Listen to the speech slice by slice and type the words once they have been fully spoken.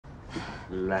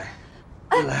来，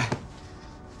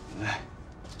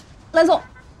蓝总，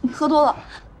你喝多了，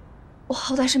我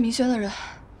好歹是明轩的人。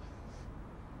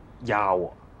压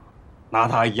我，拿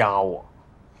他压我。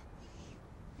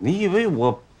你以为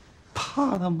我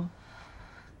怕他吗？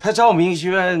他赵明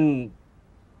轩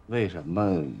为什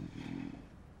么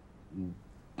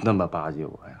那么巴结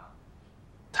我呀？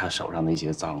他手上那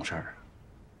些脏事儿，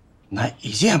哪一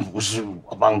件不是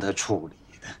我帮他处理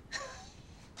的？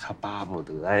他巴不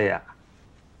得呀，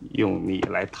用你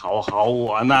来讨好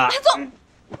我呢。蓝总，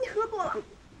你喝多了。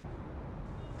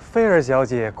菲儿小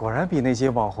姐果然比那些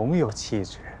网红有气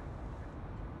质，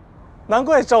难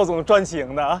怪赵总专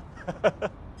情的啊！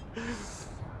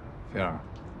菲儿，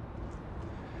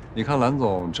你看蓝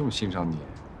总这么欣赏你，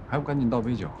还不赶紧倒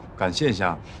杯酒，感谢一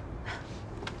下？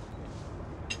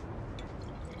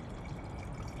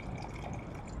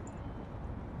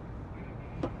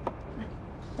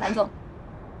蓝总，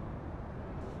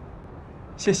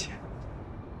谢谢。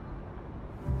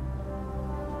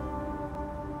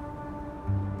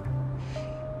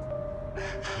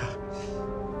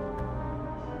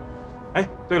哎，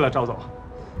对了，赵总，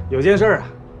有件事啊，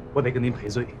我得跟您赔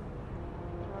罪。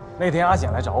那天阿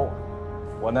显来找我，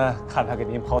我呢看他给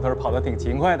您跑腿跑得挺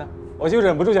勤快的，我就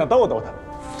忍不住想逗逗他。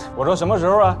我说什么时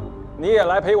候啊，你也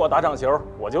来陪我打场球，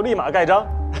我就立马盖章。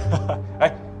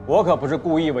哎，我可不是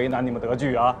故意为难你们德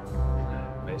聚啊。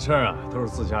没事啊，都是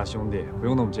自家兄弟，不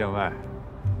用那么见外。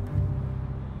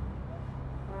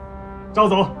赵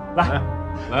总，来。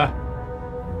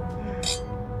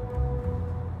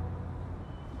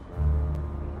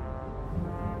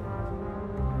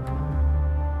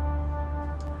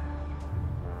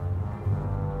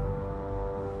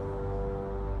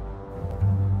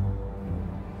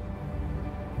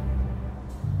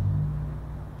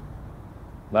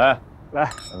来，来，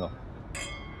蓝总，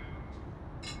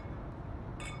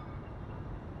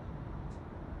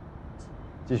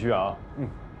继续啊。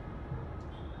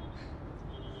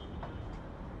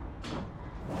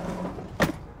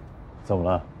怎么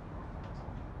了？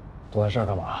多大事儿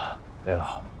干嘛？累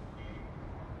了？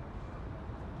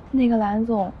那个蓝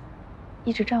总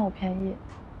一直占我便宜，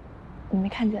你没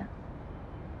看见？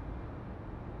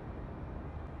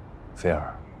菲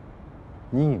儿，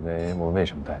你以为我为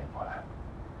什么带你过来？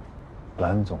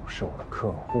蓝总是我的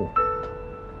客户，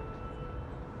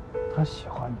他喜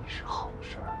欢你是好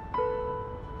事儿。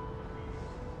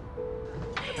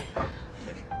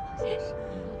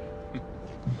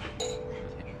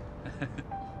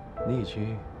你已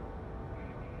经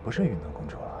不是云南公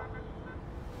主了。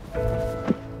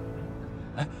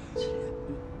哎，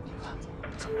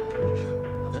怎么了？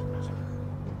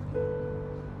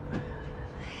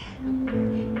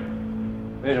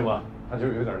为什么？他就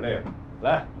是有点累了。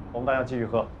来，我们大家继续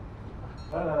喝。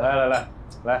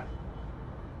来。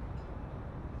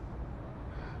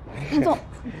蓝总，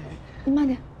你慢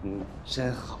点。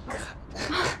真好看。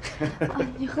啊，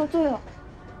你喝醉了。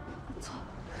走。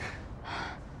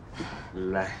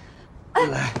来，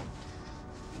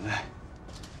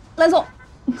蓝总，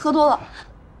你喝多了，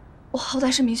我好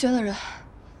歹是明轩的人。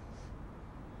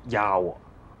压我，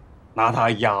拿他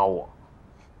压我。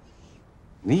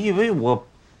你以为我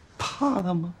怕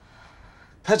他吗？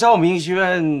他赵明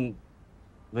轩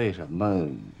为什么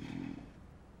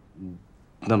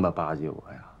那么巴结我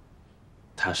呀？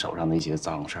他手上那些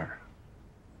脏事儿，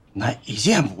哪一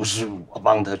件不是我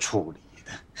帮他处理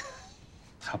的？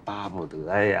他巴不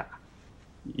得呀，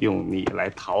用你来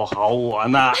讨好我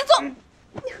呢。蓝总，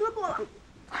你喝多了。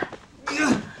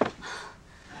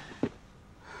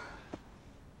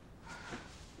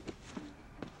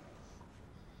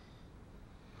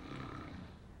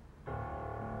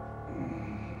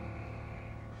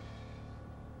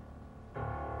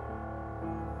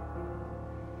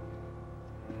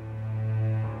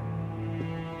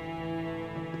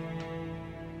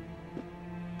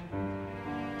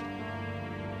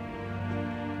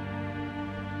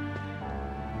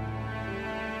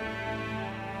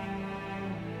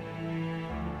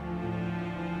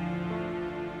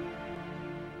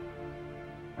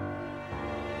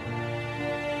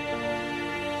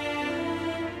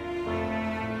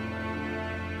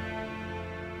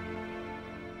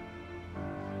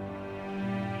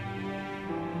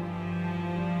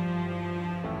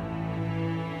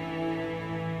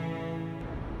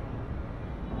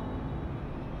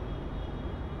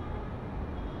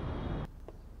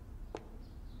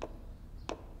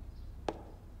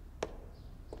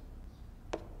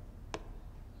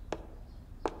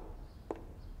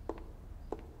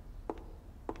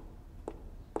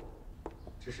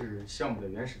这是项目的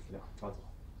原始资料，赵总。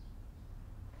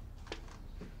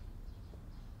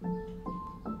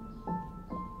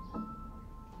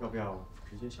要不要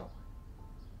直接销毁？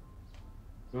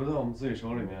留在我们自己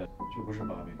手里面就不是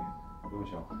把柄，不用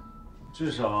销毁，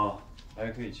至少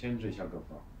还可以牵制一下各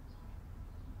方。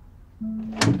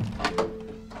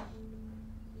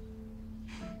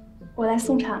我来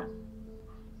送茶。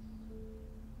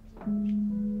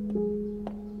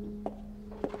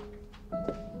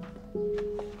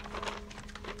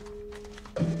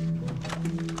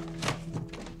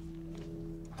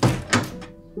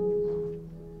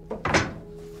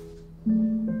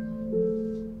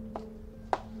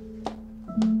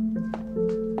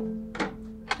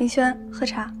林轩，喝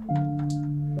茶。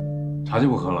茶就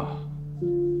不喝了，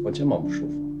我肩膀不舒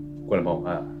服，过来帮我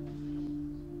按按。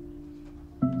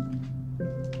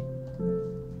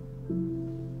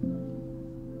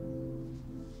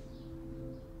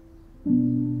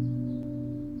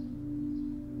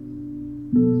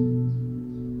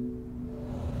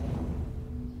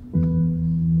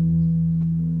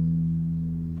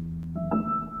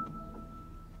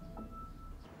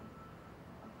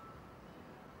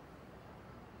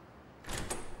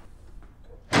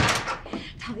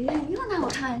讨厌，又拿我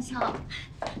开玩笑。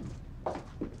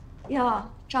哟，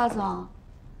赵总，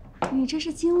你这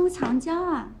是金屋藏娇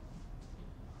啊？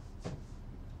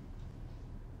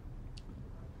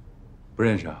不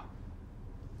认识啊？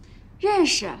认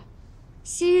识，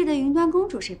昔日的云端公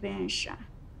主谁不认识啊？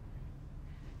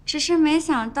只是没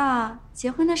想到结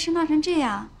婚的事闹成这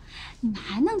样，你们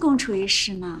还能共处一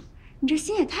室呢？你这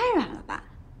心也太软了吧！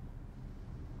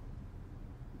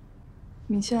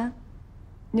明轩，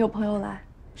你有朋友来？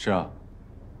是啊，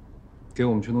给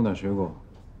我们去弄点水果，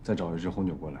再找一支红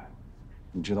酒过来。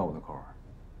你知道我的口味，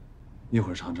一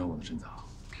会儿尝尝我的珍藏。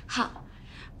好，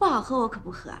不好喝我可不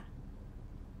喝啊。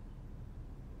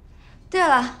对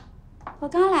了，我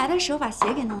刚来的时候把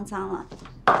鞋给弄脏了，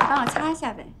帮我擦一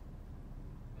下呗。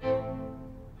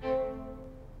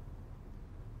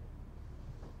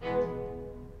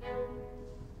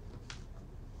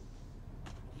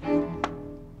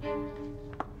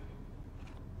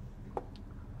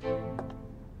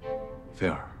菲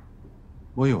儿，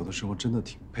我有的时候真的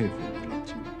挺佩服你的冷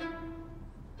静的，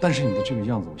但是你的这个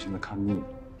样子，我现在看腻了。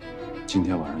今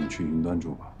天晚上你去云端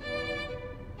住吧，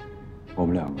我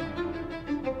们两个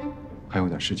还有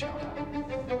点事情要谈。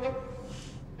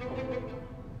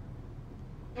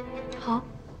好。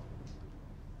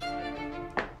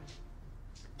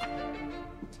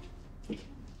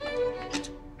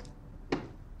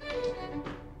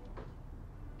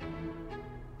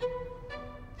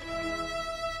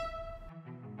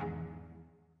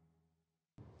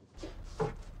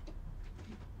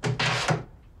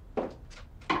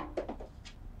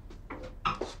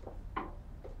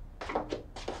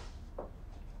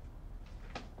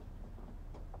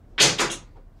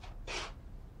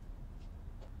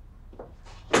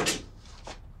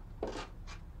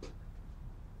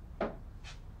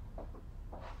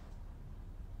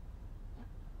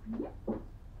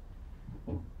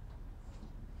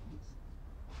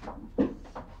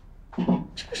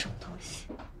这是什么东西？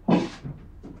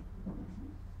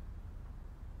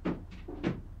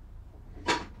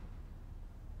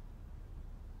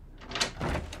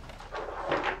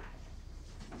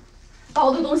把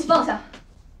我的东西放下。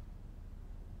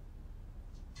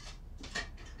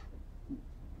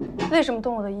为什么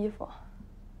动我的衣服？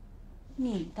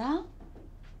你的？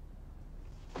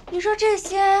你说这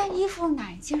些衣服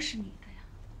哪一件是你的呀？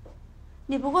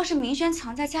你不过是明轩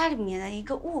藏在家里面的一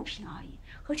个物品而已，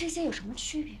和这些有什么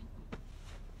区别？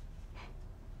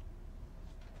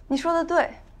你说的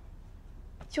对，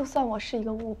就算我是一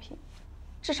个物品，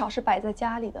至少是摆在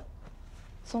家里的，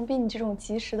总比你这种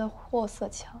及时的货色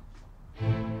强。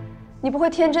你不会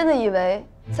天真的以为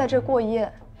在这过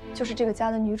夜就是这个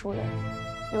家的女主人，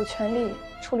有权利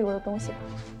处理我的东西吧？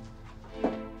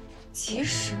其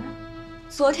实，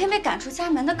昨天被赶出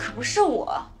家门的可不是我。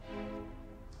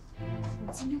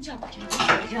我今天就要把这个家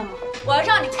给扔了，我要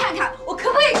让你看看我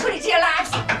可不可以处理这些垃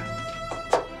圾。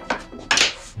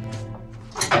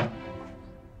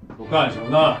都干什么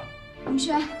呢？明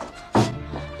轩，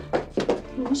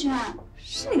明轩，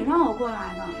是你让我过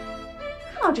来的。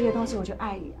看到这些东西我就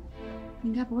碍眼，你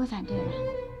应该不会反对吧？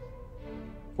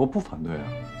我不反对啊。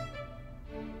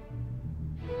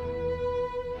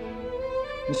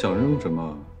你想扔什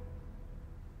么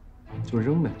就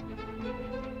扔呗。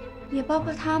也包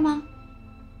括他吗？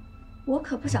我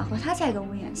可不想和他在一个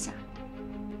屋檐下。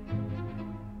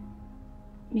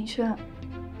明轩，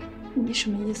你什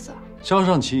么意思啊？肖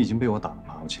尚奇已经被我打得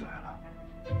爬不起来了，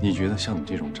你觉得像你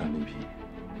这种战利品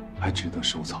还值得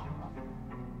收藏吗？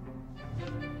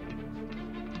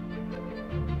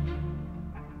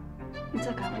你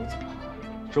在赶我走？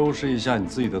收拾一下你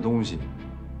自己的东西，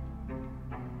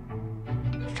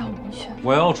明轩，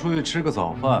我要出去吃个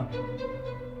早饭，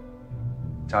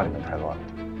家里面太乱了。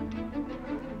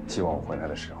希望我回来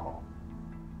的时候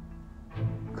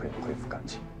可以恢复感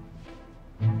情。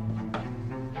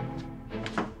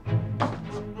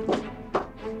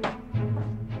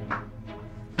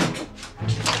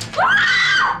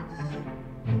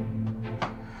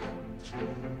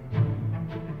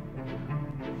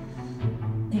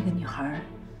那个女孩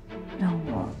让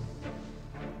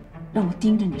我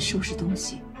盯着你收拾东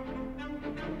西。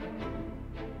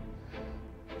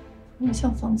你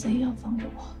像房子一样放着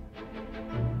我，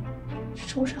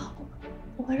收拾好了，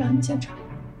我会让你检查。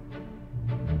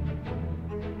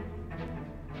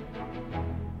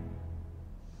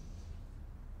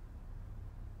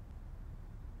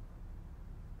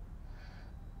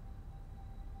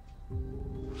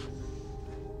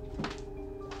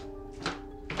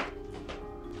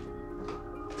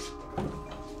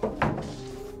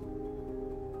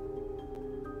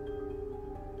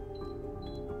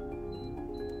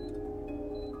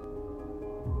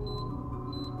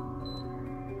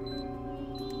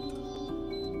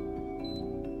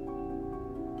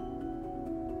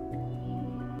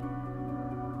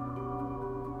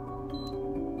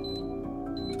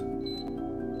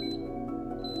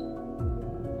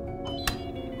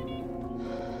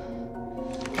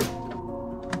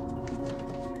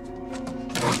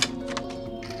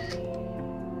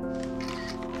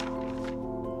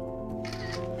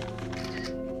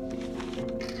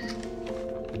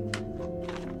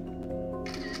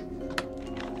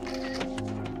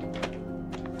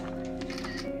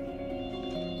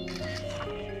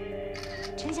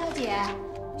陈小姐，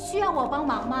需要我帮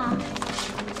忙吗？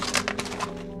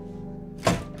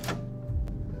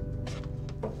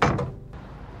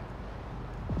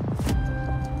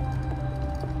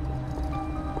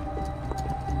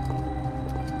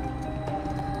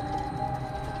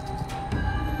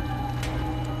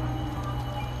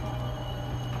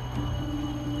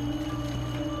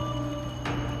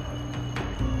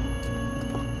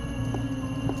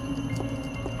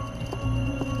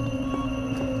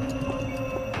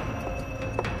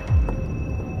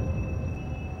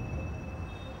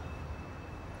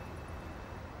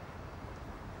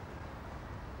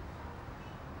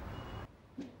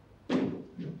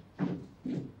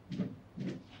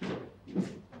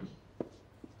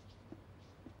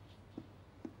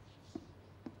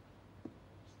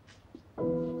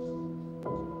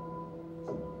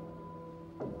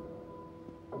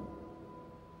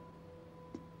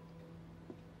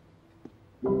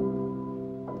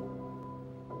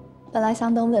本来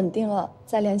想等稳定了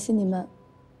再联系你们，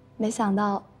没想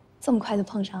到这么快就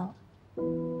碰上了。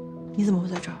你怎么会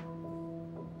在这儿？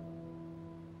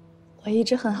我一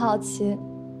直很好奇，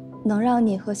能让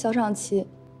你和萧尚奇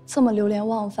这么流连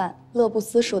忘返、乐不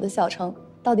思蜀的小城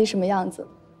到底什么样子？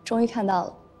终于看到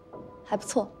了，还不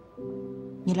错。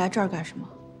你来这儿干什么？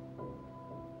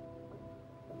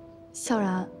萧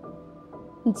然，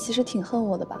你其实挺恨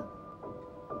我的吧？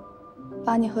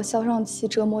把你和萧尚奇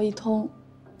折磨一通，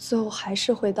最后还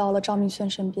是回到了赵明轩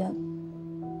身边。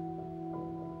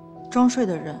装睡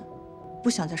的人，不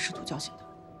想再试图叫醒他。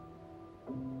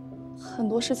很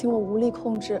多事情我无力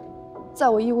控制，在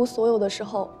我一无所有的时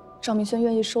候，赵明轩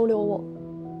愿意收留我，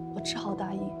我只好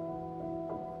答应。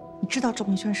你知道赵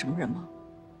明轩是什么人吗？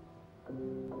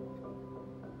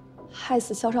害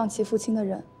死萧尚奇父亲的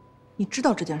人。你知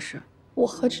道这件事？我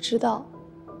何止知道，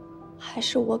还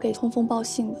是我给通风报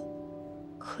信的。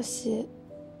可惜，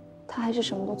他还是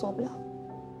什么都做不了。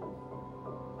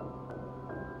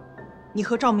你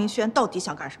和赵明轩到底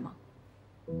想干什么？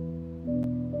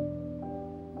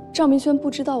赵明轩不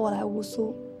知道我来乌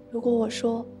苏，如果我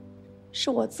说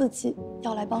是我自己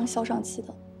要来帮萧尚奇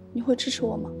的，你会支持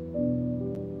我吗？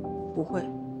不会。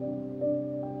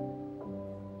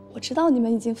我知道你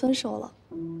们已经分手了，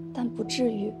但不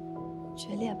至于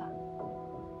决裂吧？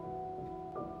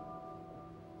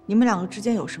你们两个之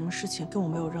间有什么事情跟我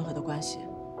没有任何的关系。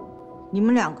你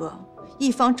们两个一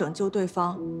方拯救对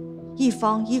方，一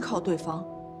方依靠对方，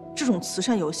这种慈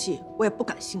善游戏我也不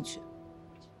感兴趣。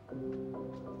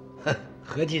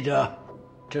何记者，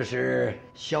这是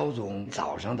肖总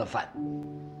早上的饭，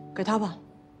给他吧，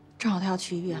正好他要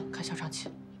去医院看萧尚奇。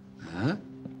嗯，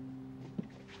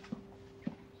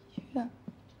医院。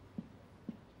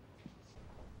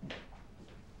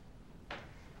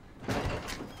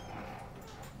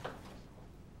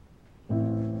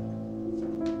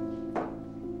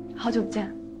好久不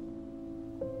见。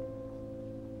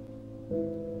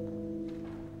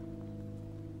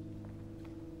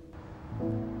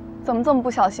怎么这么不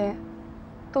小心？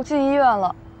都进医院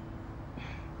了。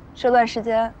这段时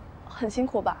间很辛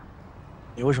苦吧？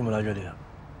你为什么来这里？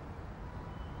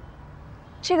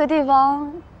这个地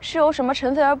方是有什么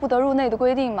陈飞儿不得入内的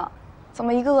规定吗？怎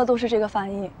么一个个都是这个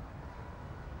翻译？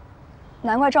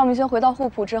难怪赵明轩回到扈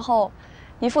浦之后，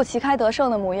一副旗开得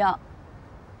胜的模样，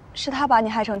是他把你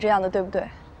害成这样的，对不对？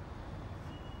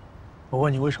我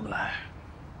问你为什么来？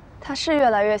他是越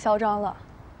来越嚣张了。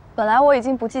本来我已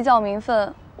经不计较名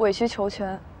分，委曲求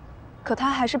全，可他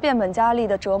还是变本加厉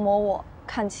地折磨我，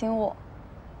看轻我。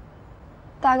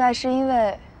大概是因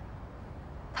为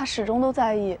他始终都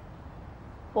在意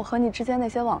我和你之间那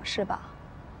些往事吧。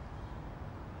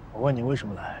我问你为什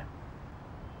么来？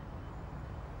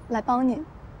来帮你。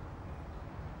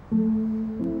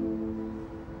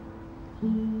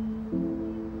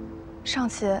尚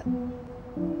且，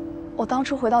我当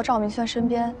初回到赵明轩身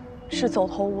边是走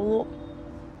投无路。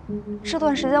这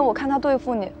段时间我看他对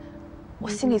付你，我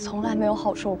心里从来没有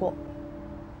好受过。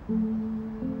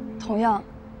同样，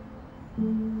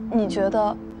你觉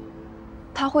得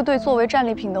他会对作为战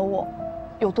利品的我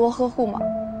有多呵护吗？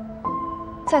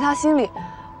在他心里，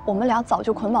我们俩早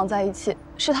就捆绑在一起，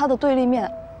是他的对立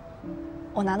面。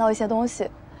我拿到一些东西，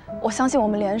我相信我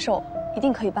们联手一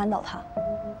定可以扳倒他。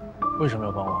为什么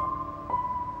要帮我？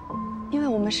因为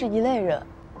我们是一类人，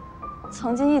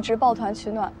曾经一直抱团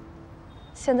取暖，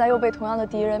现在又被同样的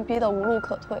敌人逼得无路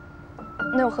可退，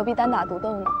那又何必单打独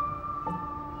斗呢？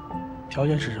条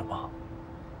件是什么？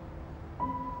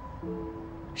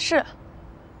是，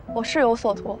我是有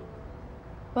所图，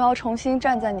我要重新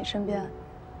站在你身边，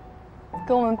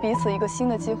给我们彼此一个新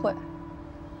的机会。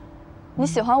你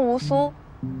喜欢吴苏，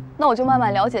那我就慢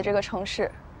慢了解这个城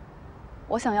市。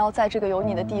我想要在这个有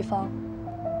你的地方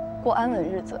过安稳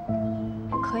日子，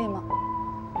可以吗？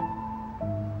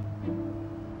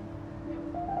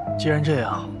既然这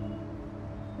样，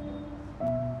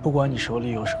不管你手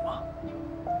里有什么，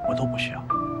我都不需要。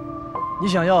你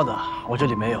想要的，我这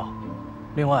里没有。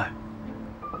另外，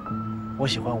我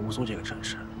喜欢吴苏这个城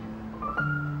市，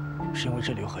是因为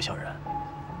这里有何小然。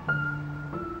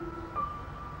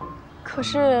可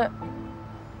是，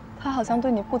他好像对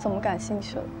你不怎么感兴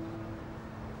趣了。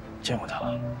见过他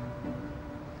了。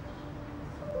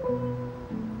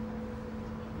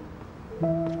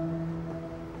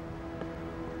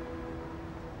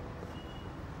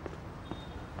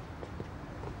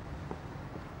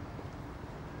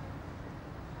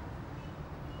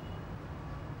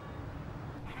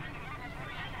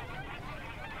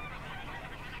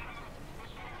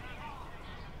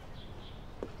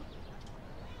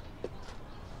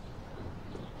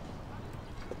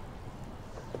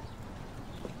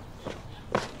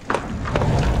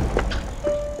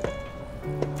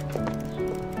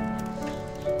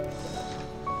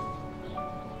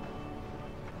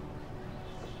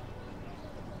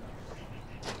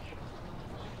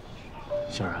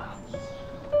小然，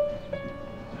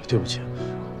对不起，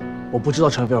我不知道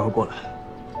陈飞儿会过来。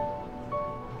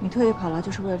你特意跑来就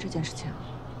是为了这件事情啊？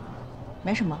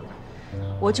没什么，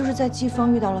我就是在季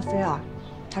风遇到了菲儿，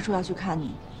他说要去看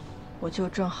你，我就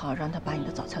正好让他把你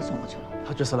的早餐送过去了。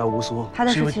他这次来吴苏，他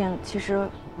的事情其实我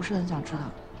不是很想知道。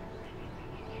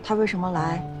他为什么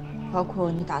来，包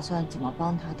括你打算怎么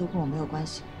帮他，都跟我没有关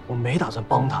系。我没打算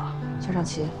帮他。肖少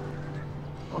奇，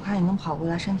我看你能跑过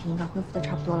来，身体应该恢复的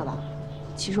差不多了吧？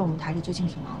其实我们台里最近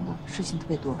挺忙的，事情特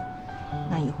别多。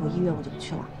那以后医院我就不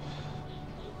去了。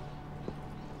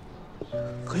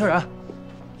何小然，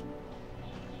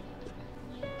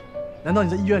难道你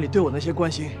在医院里对我那些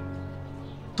关心，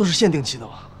都是限定期的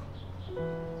吗？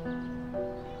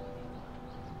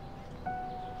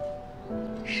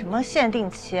什么限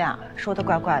定期啊？说的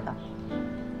怪怪的。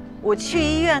我去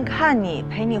医院看你，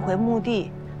陪你回墓地，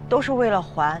都是为了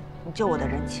还你救我的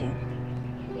人情。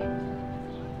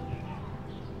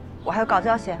我还有稿子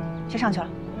要写，先上去了。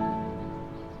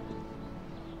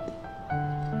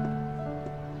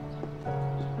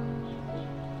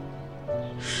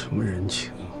什么人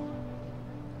情？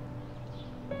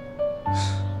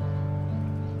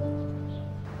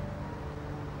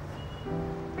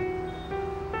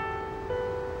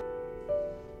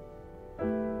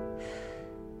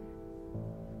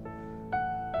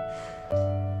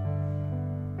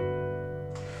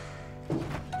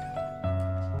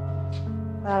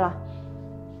回来了。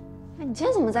哎，你今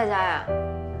天怎么在家呀？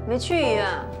没去医院？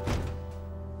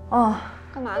哦，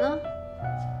干嘛呢？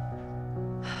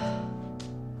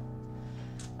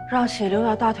让血流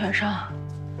到大腿上，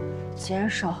减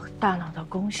少大脑的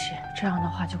供血，这样的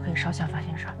话就可以烧下烦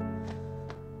心事。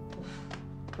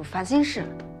有烦心事，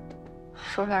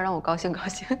说出来让我高兴高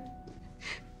兴。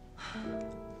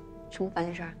什么烦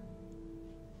心事儿？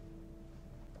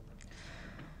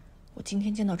我今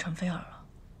天见到陈菲儿了。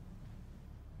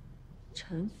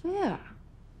陈菲儿，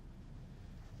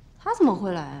她怎么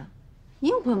会来啊？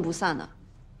阴魂不散的。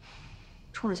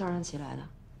冲着肖尚奇来的？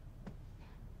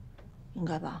应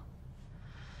该吧。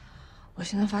我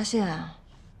现在发现啊，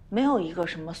没有一个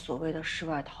什么所谓的世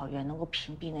外桃源能够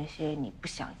屏蔽那些你不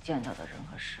想见到的人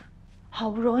和事。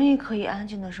好不容易可以安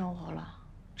静的生活了，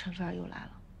陈菲儿又来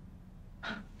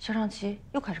了，肖尚奇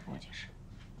又开始跟我解释。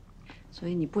所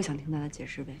以你不想听他的解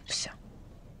释呗？想。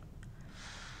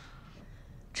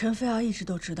陈菲儿一直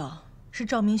都知道是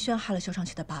赵明轩害了肖尚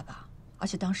奇的爸爸，而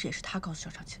且当时也是他告诉肖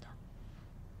尚奇的。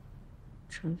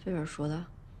陈菲儿说的？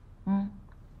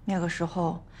那个时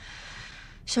候，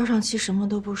肖尚奇什么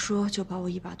都不说，就把我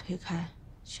一把推开，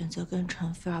选择跟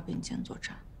陈菲儿并肩作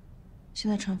战。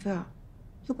现在陈菲儿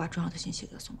又把重要的信息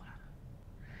给他送过来了。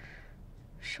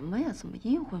什么呀？怎么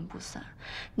阴魂不散？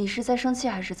你是在生气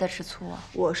还是在吃醋啊？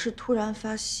我是突然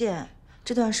发现，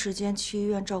这段时间去医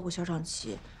院照顾肖尚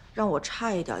奇，让我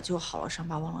差一点就好了伤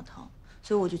疤忘了疼，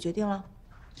所以我就决定了，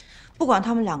不管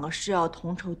他们两个是要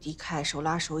同仇敌忾、手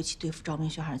拉手一起对付赵明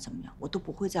轩，还是怎么样，我都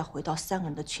不会再回到3个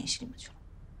人的群戏里面去了。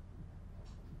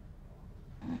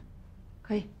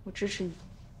可以，我支持你。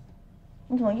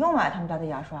你怎么又买他们家的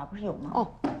牙刷？不是有吗？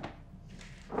哦，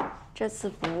这次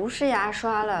不是牙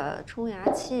刷了，冲牙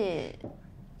器，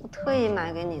我特意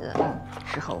买给你的，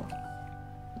适合我。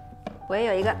我也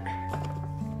有一个。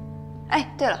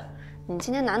哎，对了，你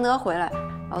今天难得回来，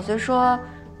老隋说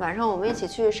晚上我们一起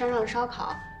去山上烧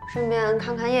烤，顺便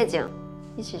看看夜景，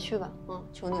一起去吧，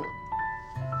求你了。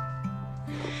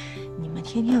你们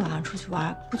天天晚上出去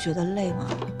玩，不觉得累吗？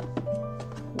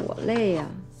我累呀，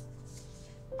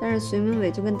但是隋明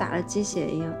伟就跟打了鸡血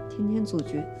一样，天天组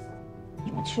局。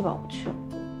你们去吧，我不去了。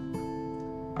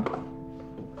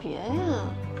别呀，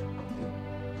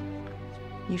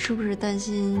你是不是担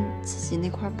心自己那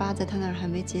块疤在他那儿还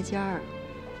没结痂儿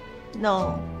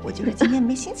？No， 我就是今天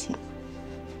没心情。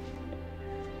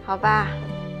好吧，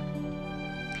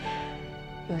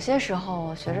有些时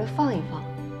候学着放一放，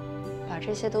把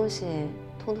这些东西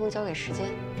通通交给时间，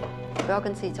不要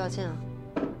跟自己较劲啊。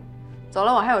走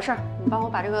了，我还有事儿，你帮我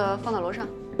把这个放到楼上，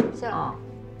谢了。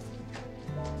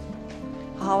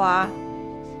好好玩。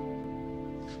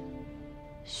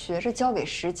学着交给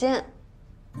时间。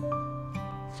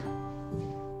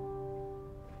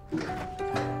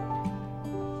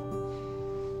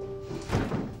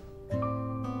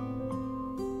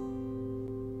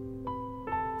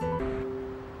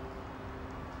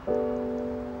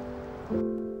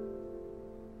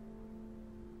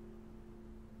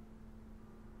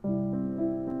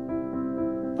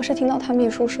我是听到他秘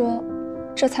书说，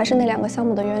这才是那2个项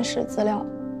目的原始资料，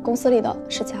公司里的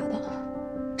是假的。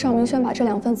赵明轩把这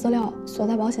2份资料锁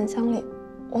在保险箱里，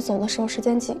我走的时候时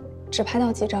间紧，只拍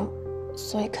到几张，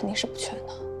所以肯定是不全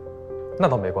的。那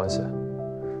倒没关系，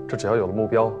这只要有了目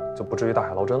标，就不至于大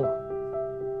海捞针了。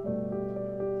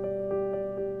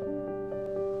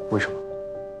为什么？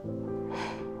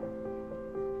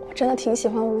我真的挺喜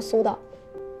欢乌苏的，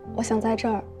我想在这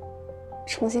儿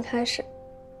重新开始。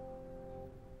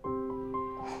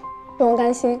不用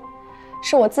担心，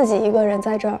是我自己一个人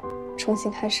在这儿重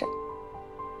新开始。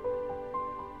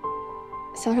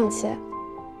肖尚奇，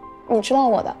你知道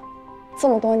我的，这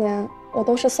么多年我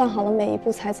都是算好了每一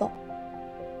步才走，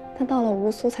但到了乌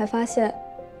苏才发现，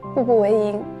步步为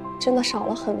营真的少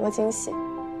了很多惊喜。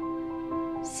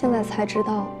现在才知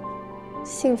道，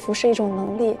幸福是一种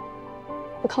能力，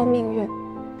不靠命运，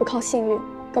不靠幸运，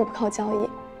更不靠交易。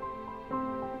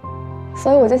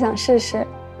所以我就想试试，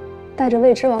带着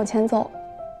未知往前走，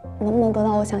能不能得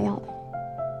到我想要的？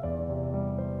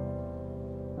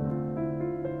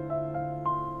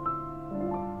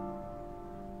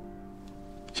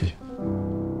谢谢。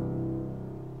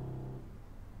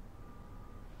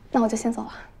那我就先走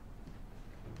了。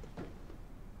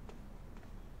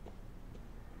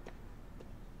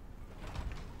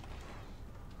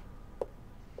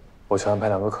我去安排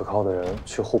2个可靠的人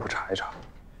去户部查一查。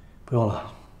不用了，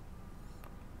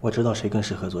我知道谁更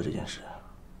适合做这件事。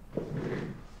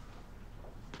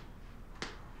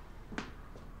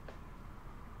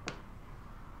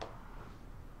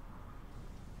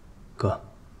哥，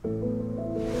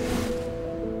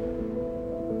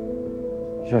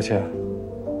小倩，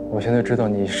我现在知道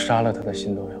你杀了他的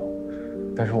心都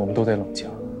有，但是我们都得冷静。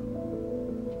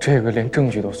这个连证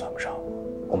据都算不上，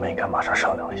我们应该马上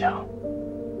商量一下，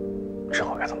之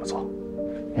后该怎么做。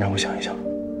你让我想一想。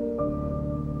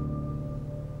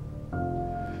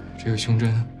这个胸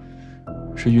针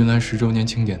是云岚10周年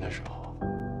庆典的时候，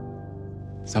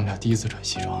咱们俩第一次穿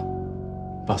西装，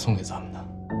爸送给咱们的。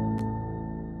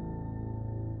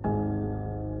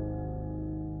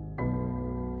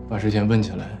把之前问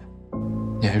起来，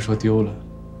你还说丢了，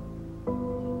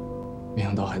没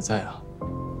想到还在啊。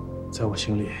在我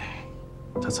心里，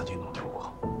他曾经弄丢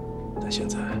过，但现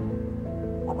在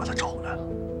我把她找回来了。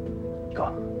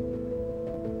哥，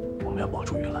我们要保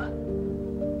住云兰。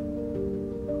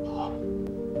好。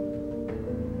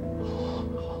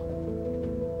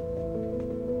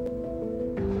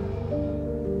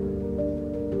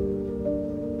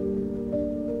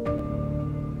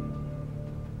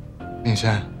明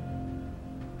轩，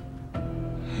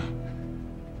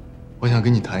我想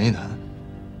跟你谈一谈。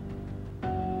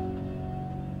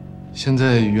现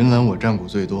在云兰我占股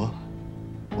最多，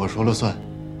我说了算。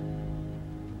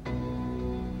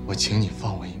我请你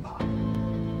放我一马，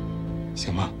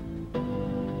行吗？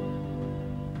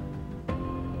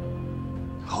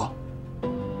好。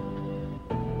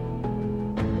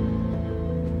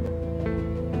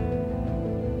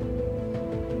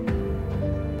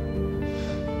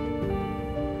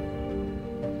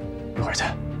一会儿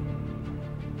见。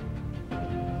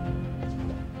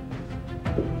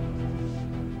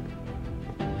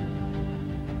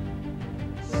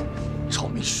赵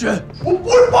明轩，我不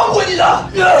会放过你的！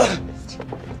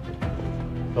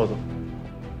赵总，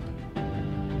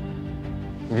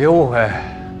你别误会，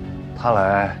他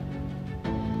来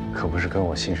可不是跟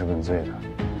我兴师问罪的，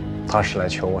他是来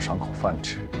求我赏口饭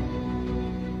吃。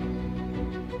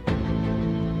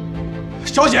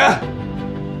小姐，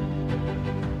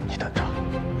你等着，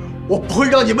我不会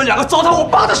让你们两个糟蹋我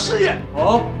爸的事业。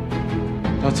好，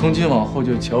那从今往后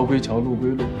就桥归桥，路归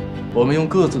路，我们用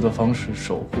各自的方式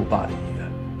守护爸的遗愿，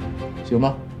行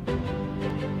吗？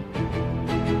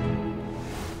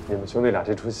你们兄弟俩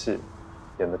这出戏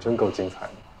演得真够精彩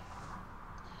的。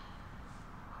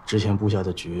之前布下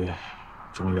的局，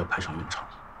终于要派上用场了。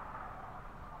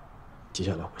接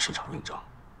下来会是场硬仗。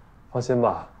放心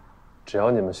吧，只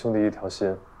要你们兄弟一条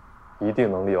心，一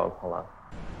定能力挽狂澜。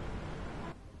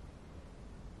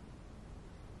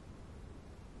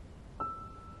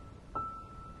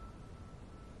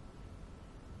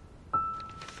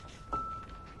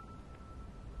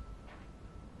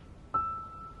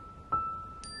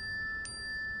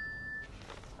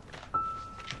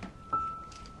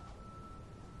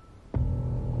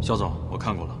肖总，我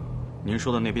看过了，您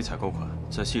说的那笔采购款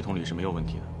在系统里是没有问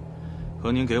题的，和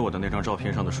您给我的那张照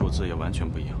片上的数字也完全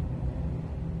不一样。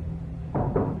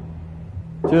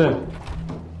进。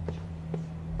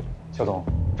肖总，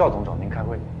赵总找您开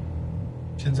会。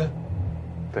现在？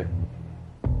对。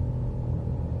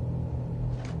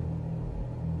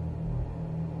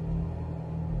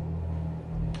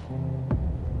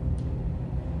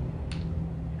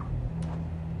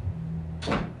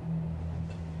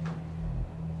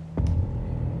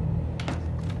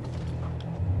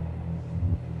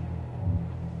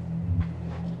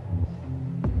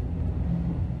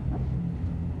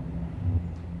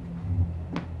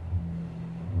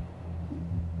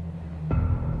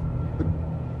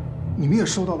你们也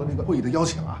收到了那个会议的邀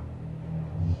请啊？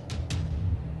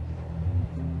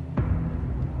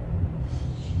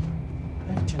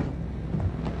哎，田总，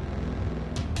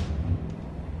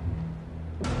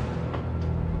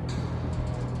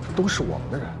这都是我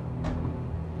们的人。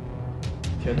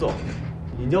田总，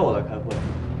你叫我来开会？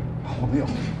我没有。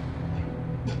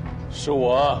是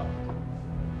我。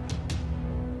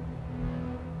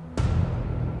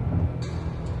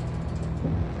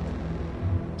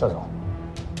赵总。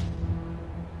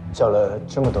叫了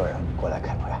这么多人过来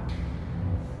开会，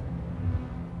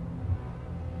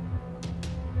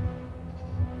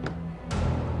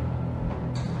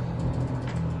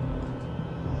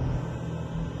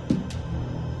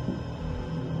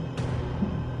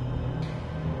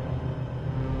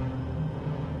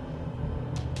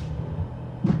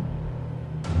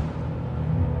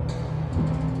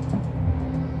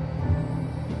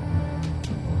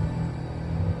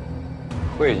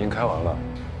会已经开完了。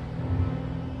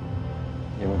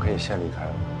你们可以先离开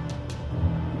了。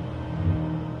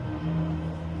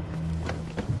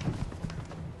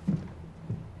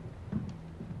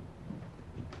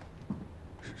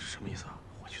什么意思啊？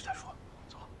回去再说。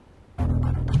走。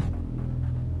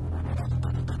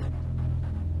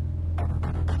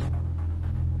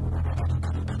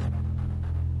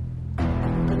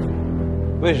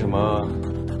为什么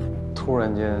突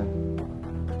然间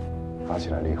打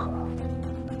起来离合啊？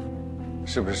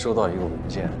是不是收到一个文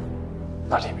件？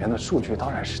那里面的数据当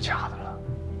然是假的了，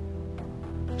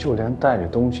就连带着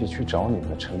东西去找你们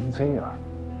的陈飞儿，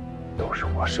都是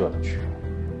我设的局。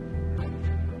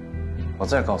我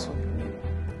再告诉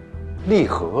你，利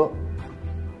和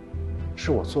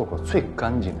是我做过最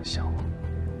干净的项目，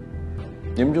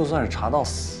你们就算是查到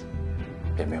死，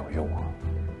也没有用啊。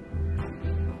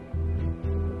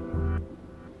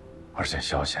而且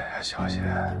小贤呀，小贤，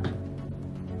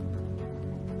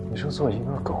你说做一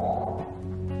个狗，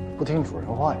不听主人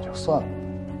话也就算了，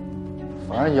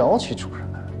反而摇起主人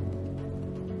来。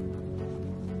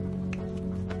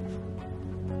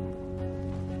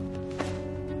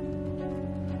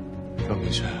赵明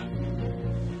轩，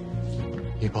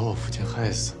你把我父亲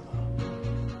害死了，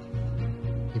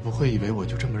你不会以为我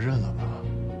就这么认了吧？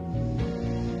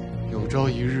有朝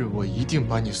一日，我一定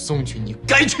把你送去你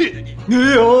该去的地方。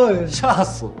哎呦，吓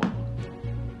死我了！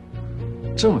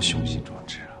这么雄心壮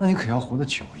志，那你可要活得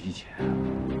久一点。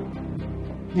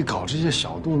你搞这些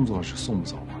小动作是送不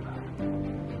走我的。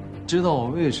知道我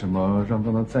为什么让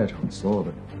刚才在场的所有的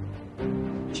人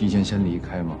提前先离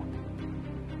开吗？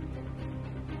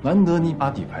难得你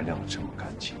把底牌亮得这么干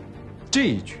净，这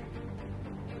一局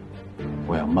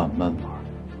我要慢慢玩，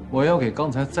我要给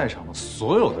刚才在场的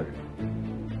所有的人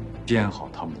编好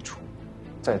他们的出路，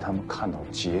在他们看到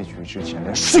结局之前，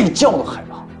连睡觉都害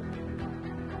怕。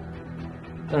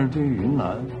但是对于云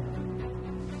南，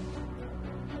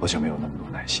我就没有那么多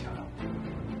耐心了。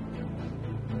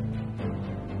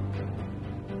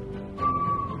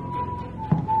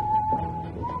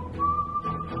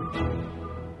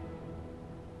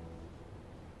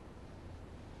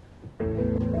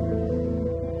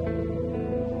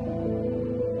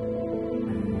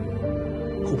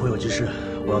户部有急事，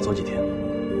我要走几天。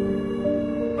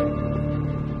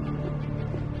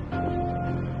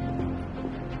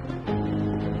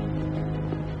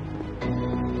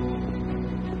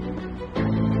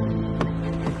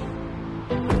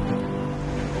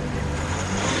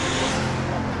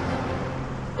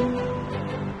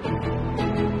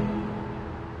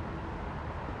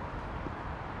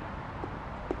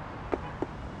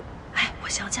哎，我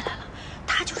想起来了，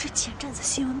她就是前阵子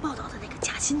新闻报道的那个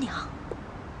假新娘。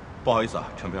不好意思啊，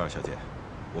陈菲尔小姐，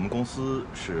我们公司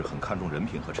是很看重人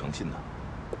品和诚信的。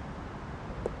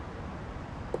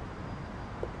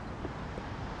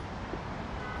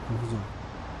副总，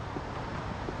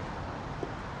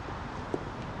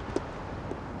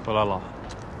回来了，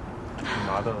你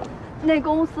拿的那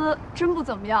公司真不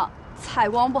怎么样，采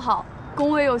光不好，工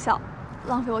位又小，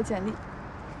浪费我简历。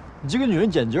你这个女人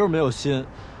简直没有心，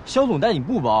肖总待你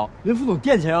不薄，连副总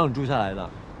垫钱让你住下来的，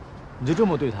你就这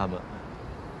么对他们？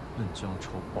恩将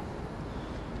仇报。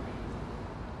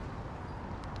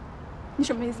你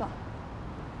什么意思啊？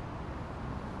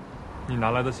你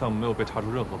拿来的项目没有被查出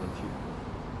任何问题，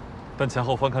但前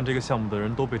后翻看这个项目的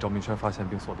人都被赵明轩发现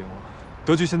并锁定了。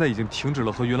德局现在已经停止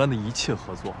了和云兰的一切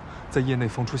合作，在业内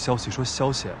放出消息说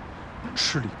萧协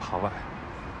吃里扒外。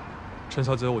陈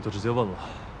小姐，我就直接问了，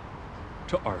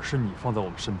这饵是你放在我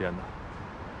们身边的，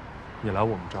你来我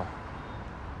们这儿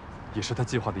也是他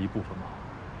计划的一部分吗？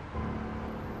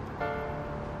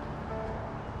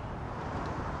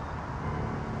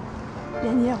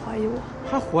连你也怀疑我？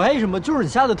还怀疑什么？就是你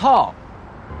下的套。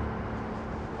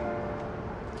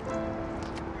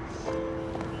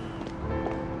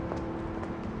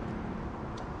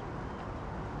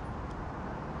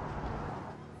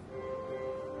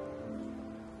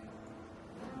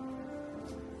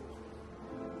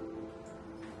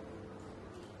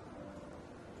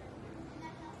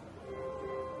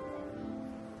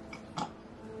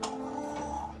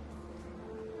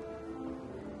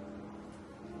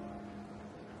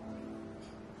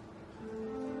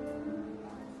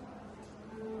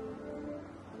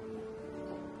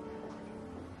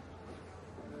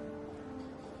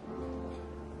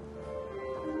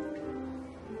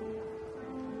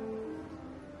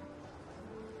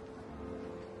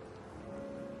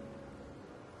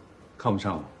看不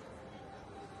上了。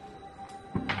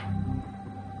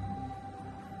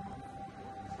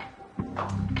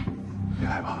别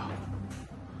害怕，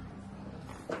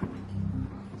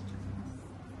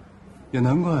也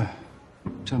难怪，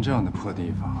像这样的破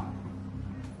地方，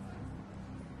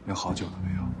连好酒都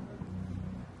没有。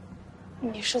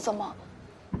你是怎么？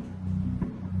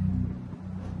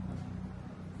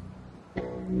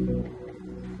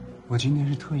我今天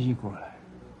是特意过来，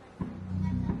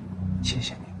谢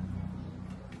谢你。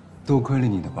多亏了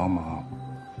你的帮忙，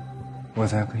我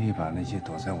才可以把那些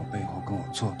躲在我背后跟我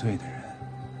作对的人，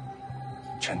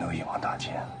全都一网打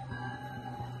尽。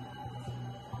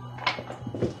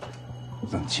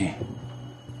冷静，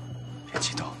别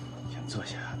激动，先坐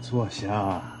下，坐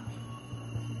下。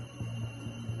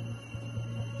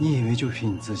你以为就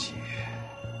凭你自己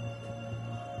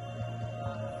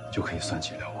就可以算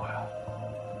计了我呀？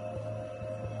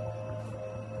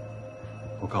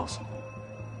我告诉你。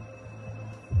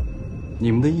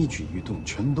你们的一举一动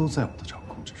全都在我的掌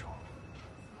控之中。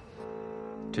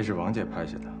这是王姐拍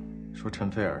下的，说陈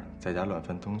菲尔在家乱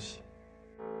翻东西。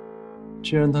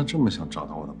既然他这么想找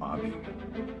到我的把柄，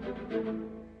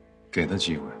给他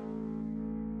机会。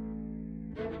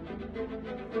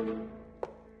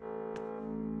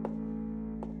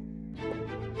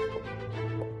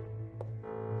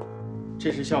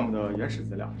这是项目的原始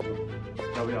资料，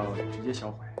要不要直接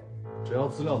销毁？只要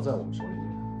资料在我们手里，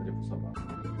那就不算办法，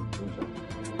不用销毁。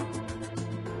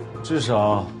至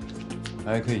少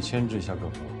还可以牵制一下各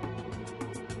方。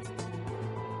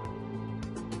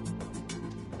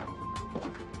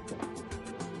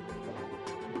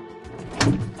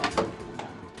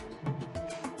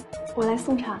我来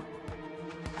送茶。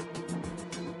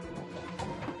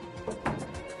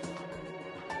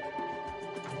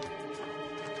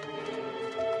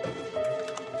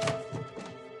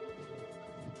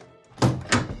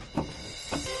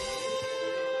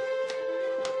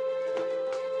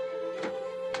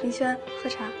林轩，喝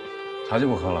茶。茶就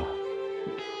不喝了，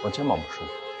我肩膀不舒服，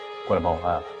过来帮我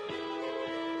按按。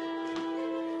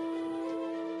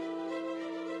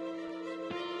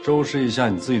收拾一下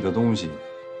你自己的东西，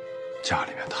家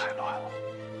里面太乱了。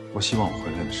我希望我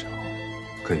回来的时候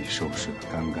可以收拾得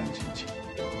干干净净。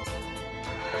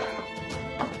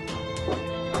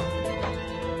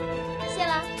谢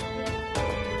了。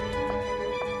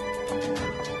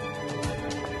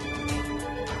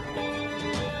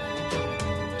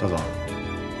赵总，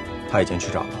他已经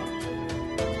去找了。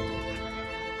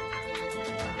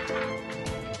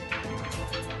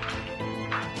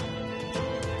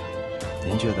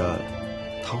您觉得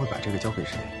他会把这个交给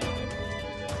谁？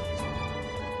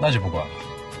那就不管了。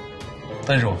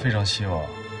但是我非常希望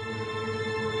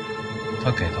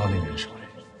他给到那个人手里。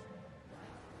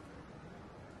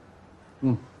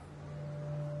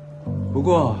不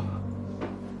过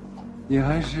你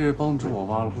还是帮助我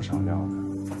挖了不少料的。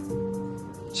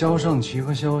萧尚奇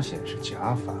和萧显是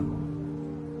假反了，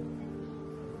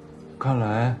看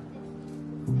来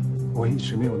我一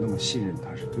直没有那么信任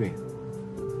他是对的。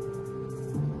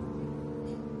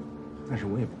但是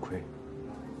我也不亏，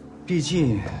毕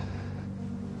竟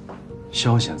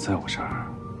萧显在我这儿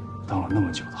当了那么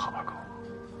久的哈巴狗，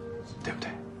对不对？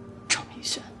赵明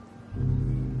轩，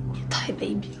你太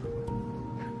卑鄙了！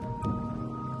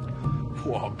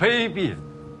我卑鄙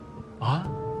啊？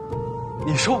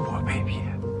你说我卑鄙？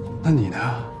那你呢？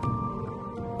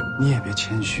你也别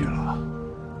谦虚了，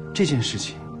这件事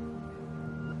情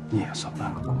你也算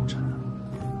半个功臣。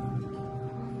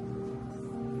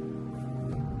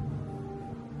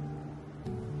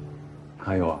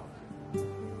还有啊，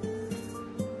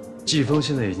季风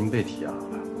现在已经被提押了，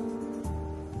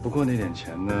不过那点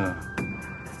钱呢，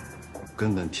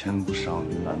根本填不上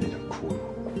云南那点窟窿。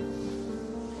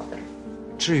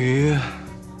至于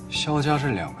萧家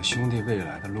这两个兄弟未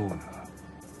来的路呢，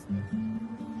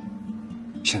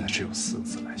现在只有4个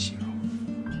字来形容，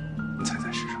你猜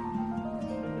猜是什么？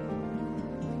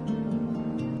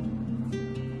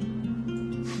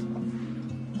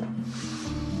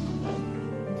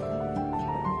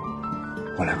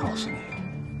我来告诉你，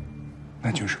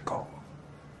那就是狗、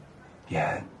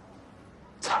言、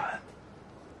惨、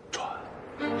传，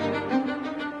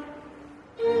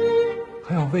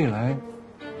还有未来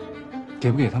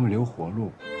给不给他们留活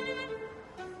路，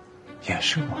也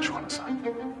是我说了算。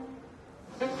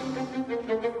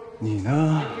你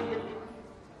呢，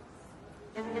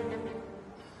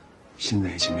现在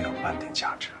已经没有半点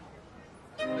价值了。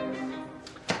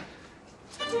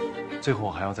最后，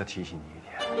我还要再提醒你一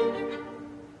点。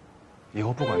以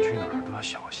后不管去哪儿都要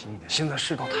小心一点，现在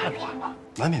世道太乱了，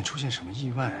难免出现什么意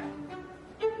外，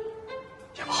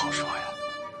也不好说呀。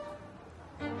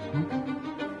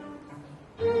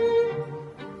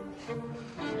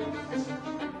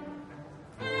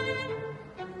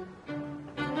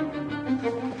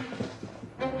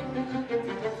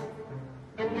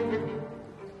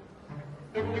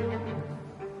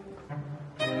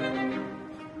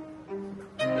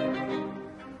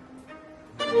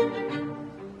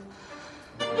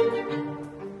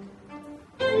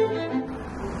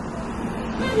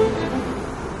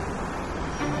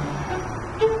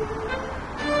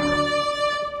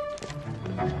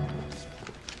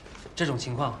这种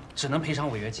情况只能赔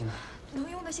偿违约金了。能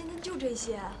用的现金就这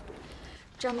些。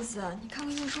詹姆斯，你看看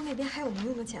运输那边还有能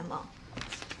用的钱吗？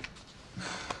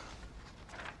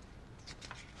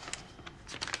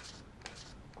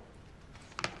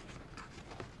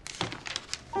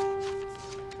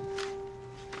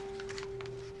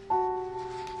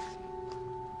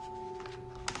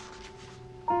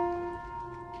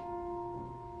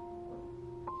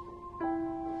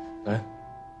来。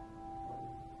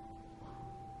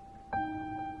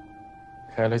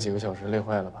开了几个小时，累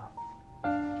坏了吧？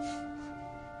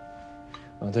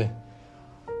啊，对，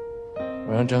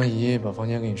我让张姨把房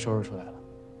间给你收拾出来了。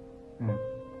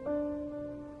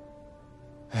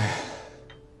哎，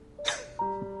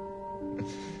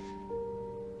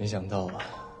没想到啊，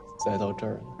再到这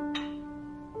儿了，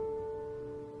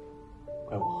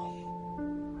怪我。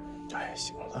哎，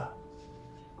行了，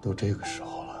都这个时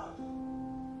候了，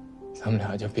咱们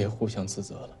俩就别互相自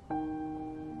责了，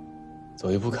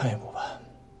走一步看一步吧。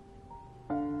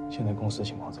现在公司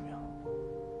情况怎么样？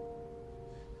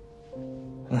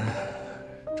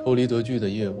抽离德聚的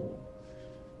业务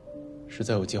是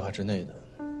在我计划之内的，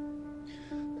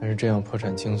但是这样破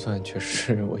产清算却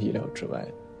是我意料之外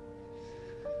的。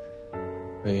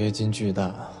违约金巨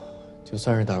大，就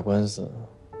算是打官司，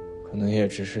可能也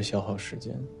只是消耗时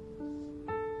间，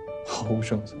毫无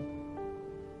胜算。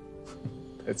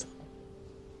太惨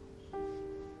了。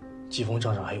季风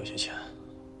账上还有些钱，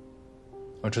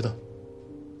我知道，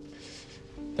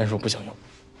但是我不想用。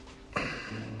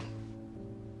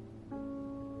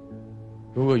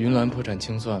如果云岚破产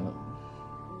清算了，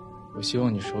我希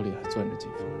望你手里还攥着季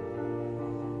风，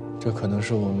这可能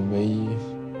是我们唯一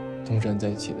东山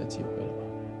再起的机会了吧。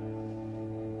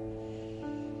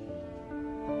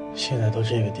现在都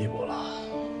这个地步了，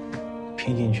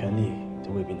拼尽全力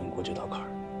都未必能过这道坎儿，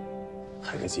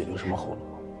还给自己留什么后路？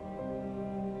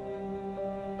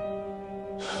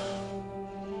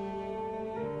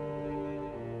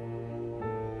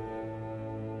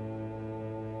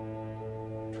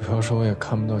主要是我也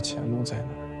看不到前路在哪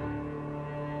儿。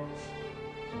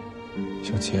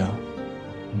小齐啊，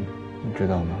你知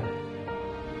道吗？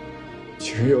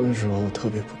其实有的时候我特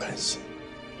别不甘心。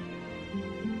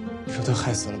你说他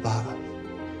害死了爸爸，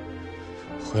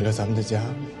毁了咱们的家，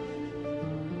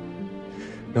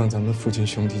让咱们父亲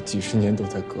兄弟几十年都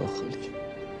在隔阂里，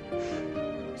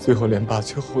最后连爸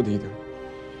最后的一点。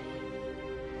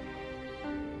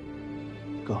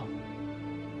哥，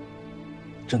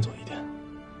振作一点，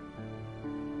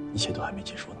一切都还没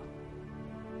结束呢。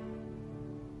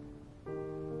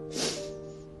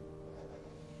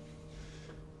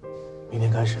明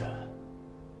天开始，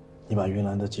你把云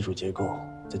岚的技术结构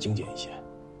再精简一些，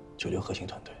就留核心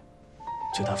团队，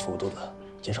最大幅度的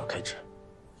减少开支。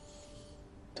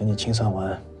等你清算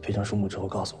完赔偿数目之后，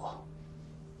告诉我，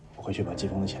我回去把季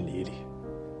风的钱理一理，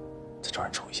再找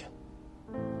人筹一些。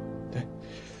对，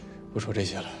不说这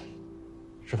些了，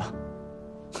是吧？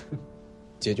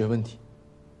解决问题，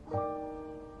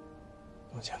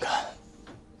往前看。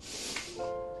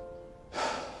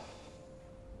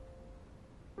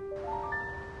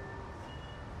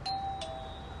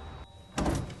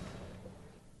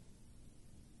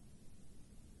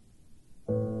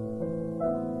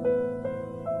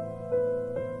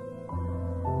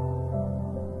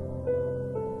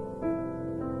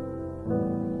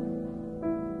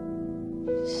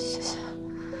谢谢。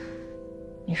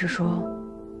你是说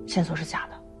线索是假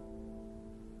的？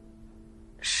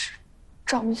是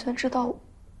赵明轩知道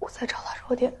我在找他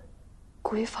弱点，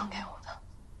故意放给我的。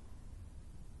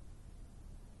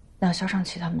那肖尚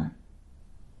奇他们，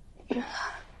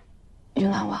云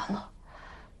岚完了，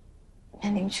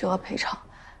面临巨额赔偿，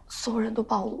所有人都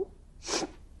暴露。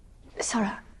萧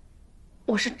然，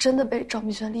我是真的被赵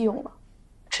明轩利用了，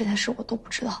这件事我都不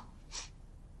知道，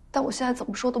但我现在怎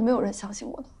么说都没有人相信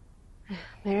我的。哎呀，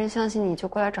没人相信你就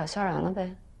过来找萧然了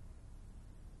呗。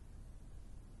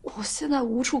我现在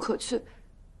无处可去，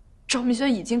赵明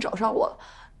轩已经找上我了。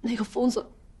那个疯子，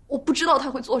我不知道他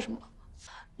会做什么。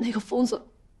那个疯子，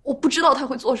我不知道他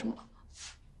会做什么。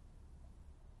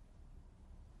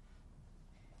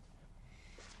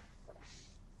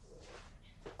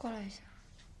过来一下。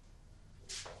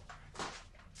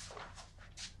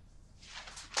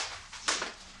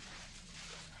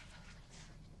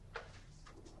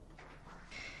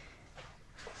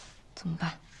怎么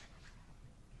办？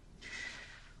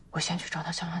我先去找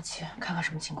他肖尚奇，看看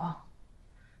什么情况，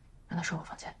让他睡我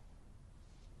房间。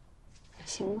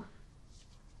行吧。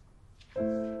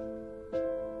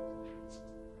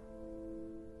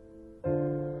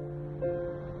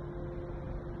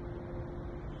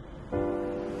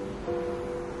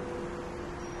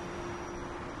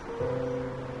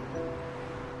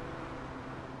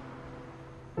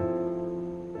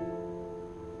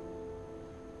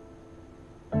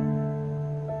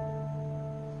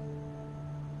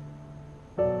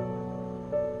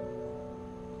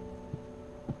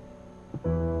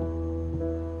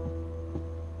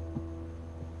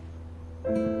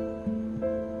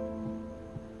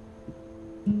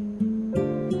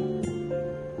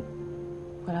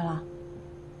回来了？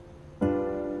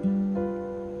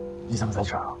你怎么在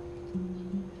这儿啊？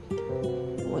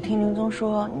我听林宗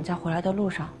说你在回来的路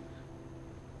上，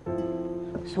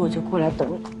所以我就过来等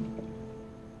你。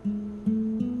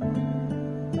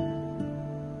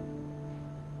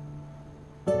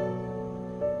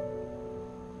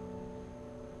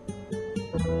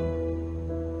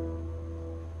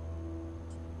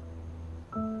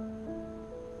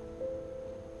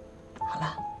好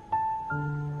了，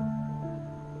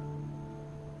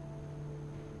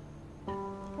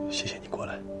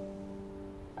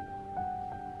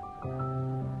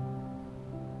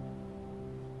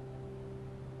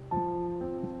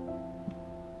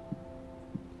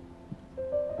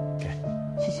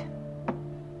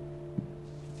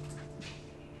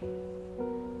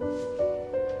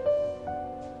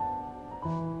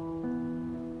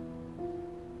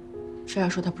虽然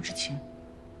说他不知情，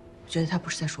我觉得他不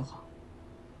是在说谎。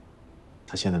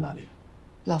他现在哪里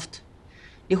 ？Loft，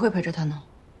 李慧陪着他呢。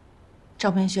赵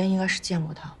明轩应该是见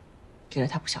过他，给了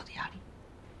他不小的压力。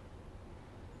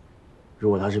如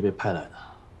果他是被派来的，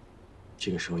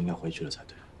这个时候应该回去了才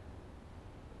对。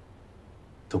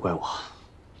都怪我，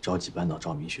着急扳倒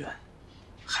赵明轩，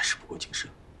还是不够谨慎。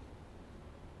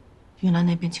云南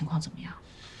那边情况怎么样？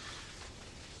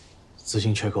资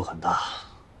金缺口很大，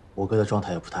我哥的状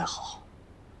态也不太好。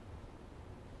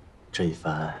这一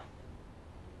番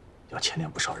要牵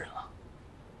连不少人了。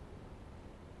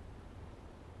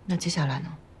那接下来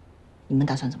呢？你们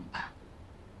打算怎么办？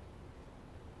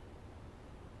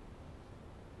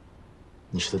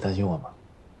你是在担心我吗？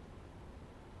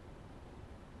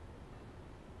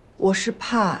我是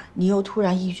怕你又突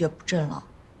然一蹶不振了。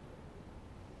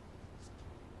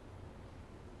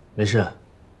没事，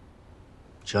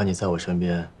只要你在我身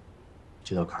边，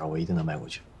这道坎儿我一定能迈过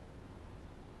去。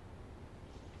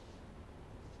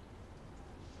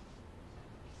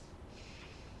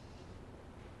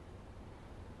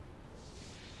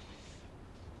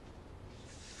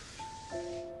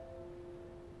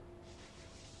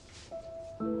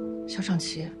肖尚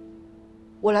奇，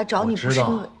我来找你不是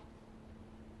因为……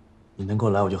你能够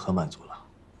来我就很满足了，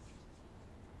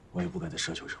我也不敢再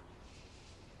奢求什么。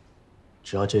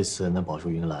只要这次能保住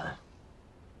云兰，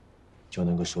就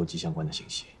能够收集相关的信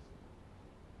息。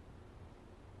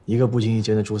一个不经意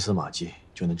间的蛛丝马迹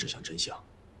就能指向真相，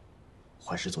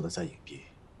坏事做得再隐蔽，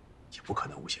也不可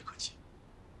能无懈可击。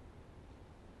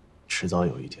迟早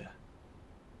有一天，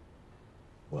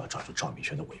我要抓住赵明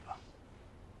轩的尾巴。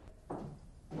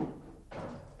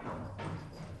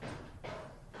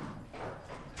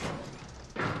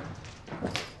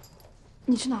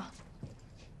你去哪？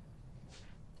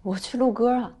我去录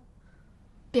歌啊。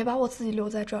别把我自己留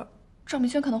在这儿，赵明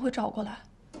轩可能会找过来。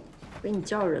被你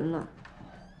叫人了。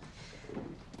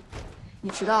你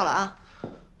迟到了啊。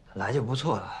来就不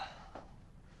错了。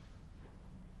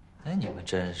哎，你们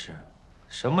真是，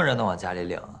什么人都往家里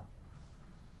领啊。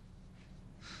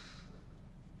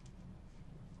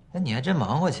哎，你还真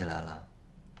忙活起来了。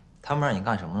他们让你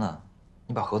干什么了？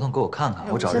你把合同给我看看，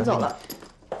我找人。先走了。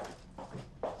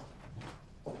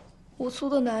无苏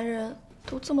的男人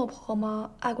都这么婆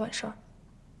吗？爱管事儿。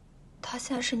她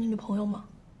现在是你女朋友吗？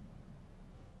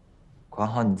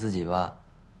管好你自己吧。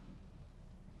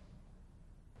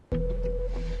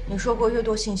你说过，越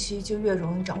多信息就越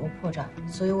容易掌握破绽，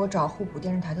所以我找互补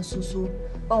电视台的苏苏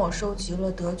帮我收集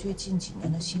了德居近几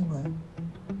年的新闻，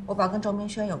我把跟赵明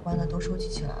轩有关的都收集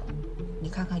起来了，你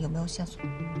看看有没有线索？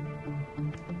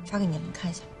发给你们看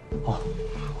一下。哦，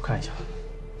我看一下。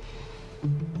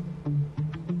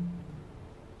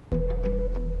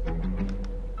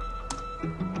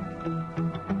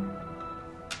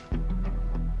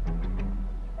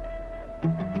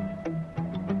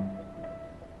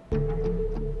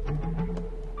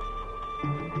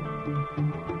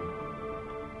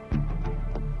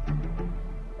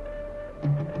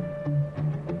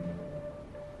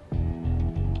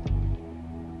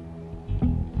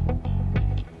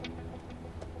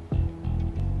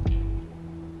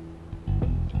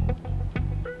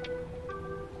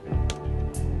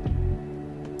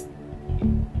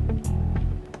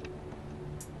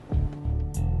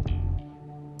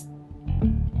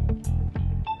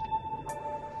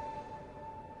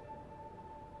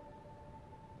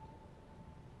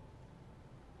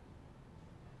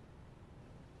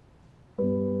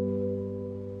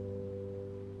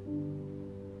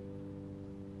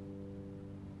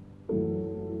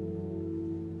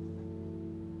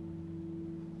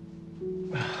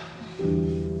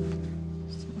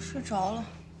睡着了，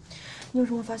你有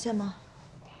什么发现吗？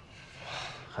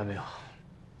还没有。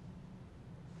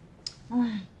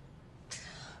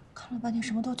看了半天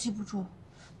什么都记不住，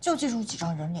就记住几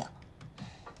张人脸了。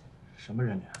什么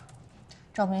人脸？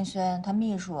赵明轩、他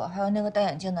秘书，还有那个戴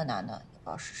眼镜的男的，也不知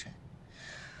道是谁。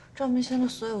赵明轩的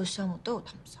所有项目都有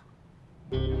他们仨。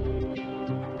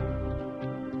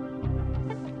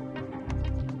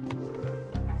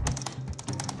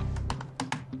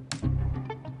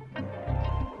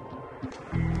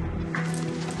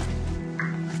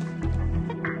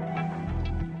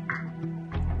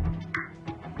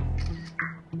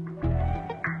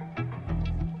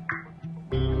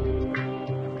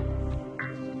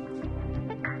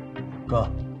哥，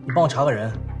你帮我查个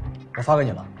人，我发给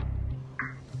你了。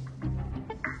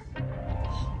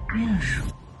面熟，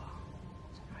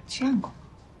在哪儿见过？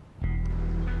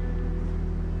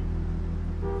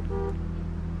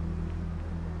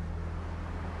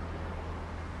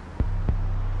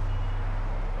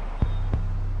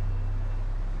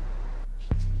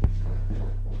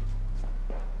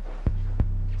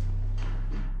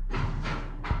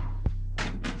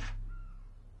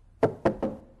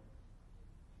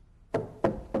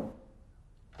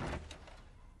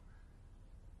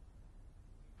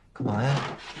干嘛呀？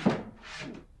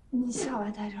你下来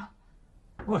待着。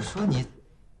我说你。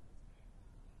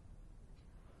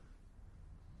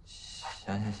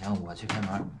行，我去开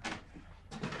门。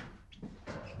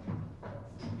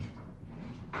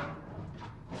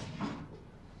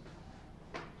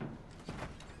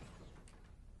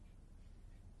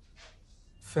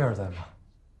菲儿在吗？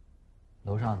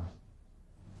楼上呢。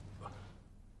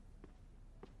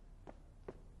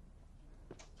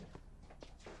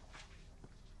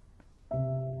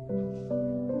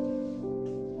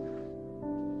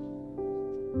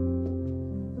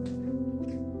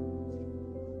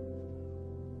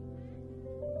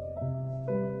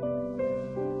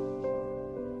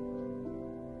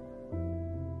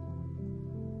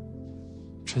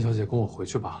陈小姐，跟我回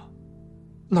去吧，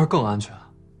那儿更安全。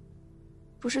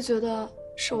不是觉得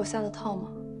是我下的套吗？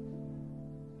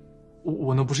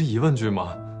我那不是疑问句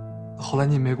吗？后来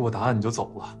你没给我答案，你就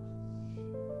走了。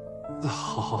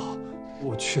好，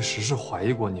我确实是怀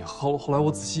疑过你。后来我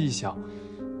仔细一想，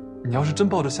你要是真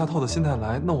抱着下套的心态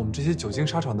来，那我们这些久经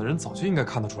沙场的人早就应该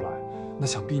看得出来。那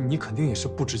想必你肯定也是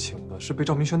不知情的，是被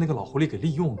赵明轩那个老狐狸给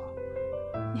利用了。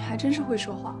你还真是会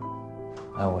说话。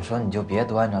哎，我说你就别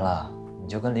端着了。你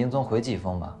就跟林宗回季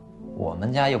风吧，我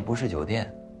们家又不是酒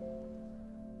店。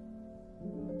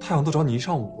太阳都找你一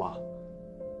上午了，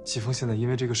季风现在因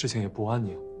为这个事情也不安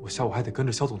宁，我下午还得跟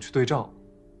着肖总去对账，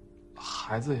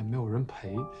孩子也没有人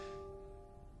陪，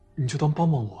你就当帮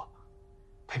帮我，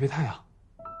陪陪太阳。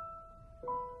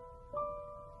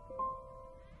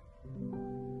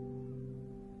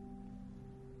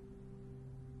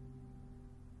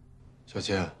小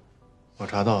杰，我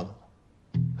查到了，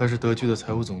他是德聚的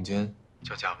财务总监。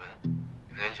叫贾文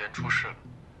，2年前出事了，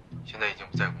现在已经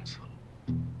不在公司了。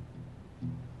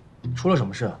出了什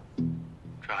么事啊？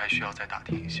这还需要再打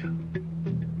听一下。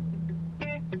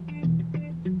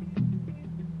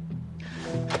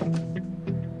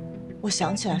我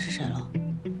想起来是谁了，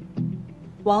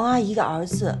王阿姨的儿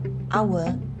子阿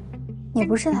文。你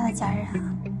不是他的家人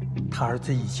啊？他儿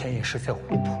子以前也是在滹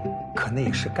浦，可能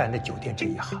也是干的酒店这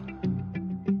一行。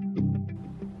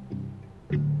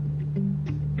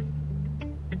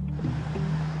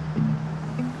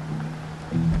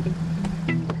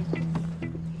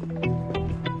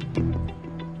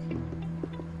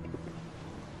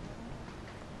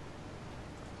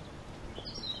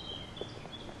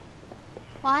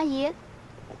王阿姨，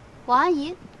王阿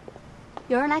姨，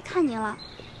有人来看您了。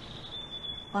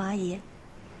王阿姨，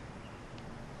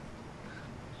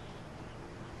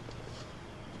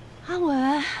阿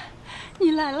文，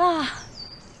你来了。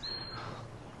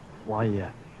王阿姨，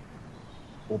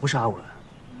我不是阿文。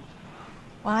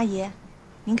王阿姨，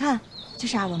您看，这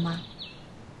是阿文吗？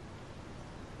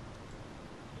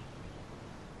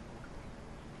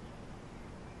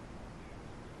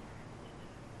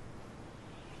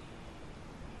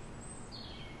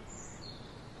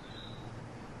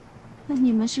那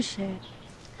你们是谁？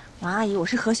王阿姨，我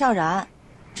是何笑然，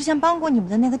之前帮过你们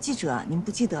的那个记者，您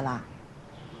不记得啦？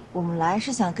我们来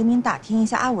是想跟您打听一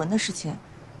下阿文的事情，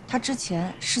他之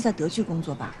前是在德聚工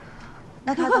作吧？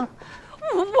那他当……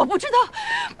我不知道，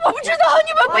我不知道，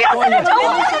你们不要在这找我！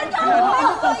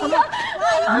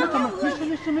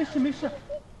没事。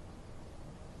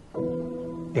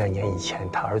2年以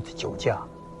前，他儿子酒驾，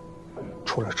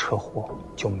出了车祸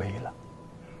就没了。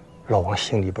老王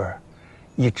心里边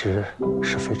一直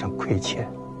是非常亏欠，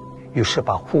于是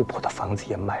把滹浦的房子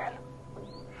也卖了，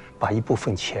把一部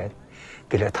分钱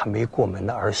给了他没过门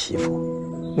的儿媳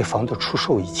妇。那房子出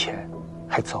售以前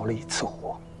还着了一次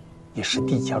火，也是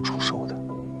低价出售的。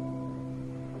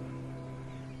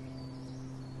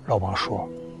老王说，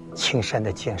青山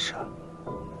的建设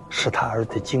是他儿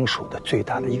子经手的最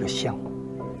大的一个项目，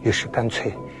于是干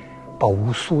脆把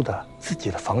吴苏的自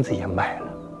己的房子也卖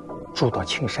了，住到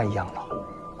青山养老。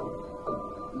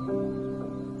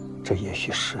这也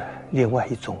许是另外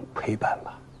一种陪伴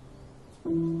吧。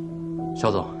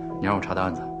肖总，你让我查的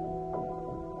案子，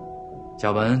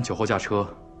贾文酒后驾车，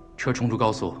车冲出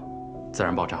高速，自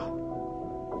然爆炸。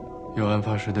有案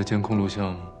发时的监控录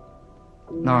像吗？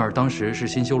那儿当时是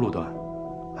新修路段，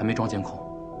还没装监控。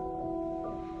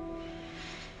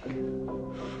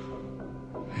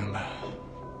明白。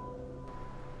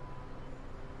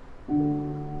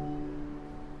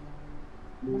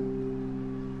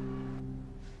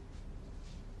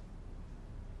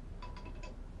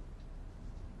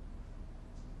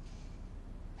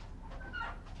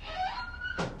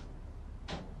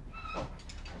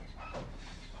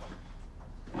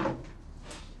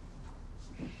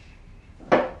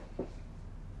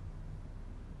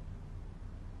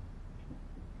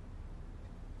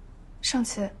尚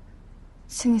琪，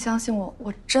请你相信我，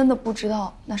我真的不知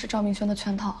道那是赵明轩的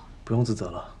圈套。不用自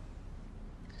责了。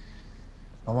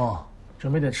老孟，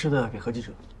准备点吃的给何记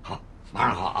者。好，马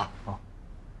上好啊。好。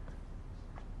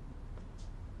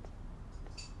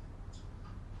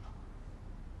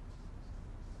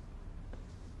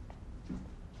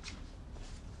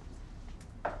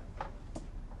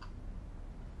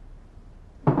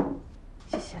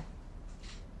谢谢。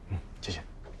谢谢。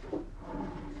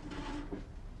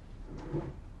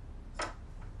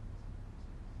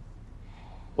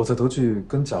我在德剧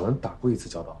跟贾文打过一次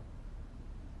交道。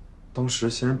当时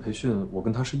新人培训，我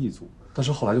跟他是一组，但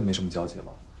是后来就没什么交集了。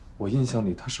我印象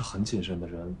里他是很谨慎的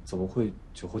人，怎么会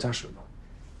酒后驾驶呢？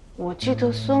我记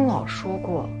得孙老说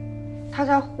过，他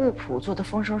在滬浦做的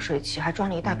风生水起，还赚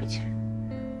了一大笔钱。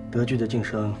德剧的晋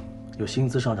升有薪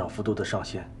资上涨幅度的上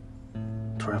限，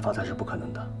突然发财是不可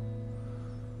能的。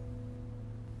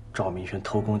赵明轩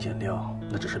偷工减料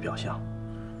那只是表象，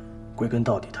归根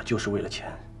到底他就是为了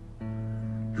钱。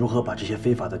如何把这些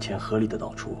非法的钱合理的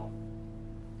导出，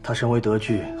他身为德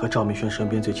剧和赵明轩身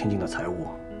边最亲近的财务，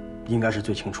应该是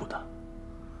最清楚的。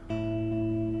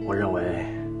我认为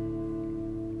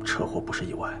车祸不是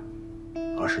意外，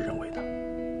而是人为的。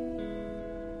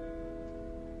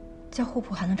在滬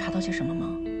浦还能查到些什么吗？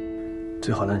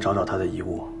最好能找找他的遗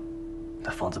物，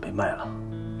那房子被卖了，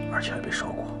而且还被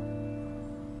烧过。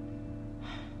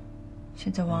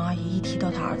现在王阿姨一提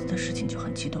到她儿子的事情就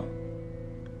很激动，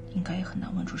应该也很难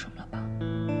问出什么了吧？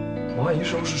王阿姨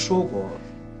是不是说过，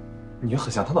你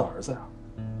很像她的儿子呀？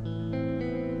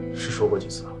是说过几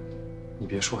次啊？你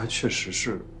别说，还确实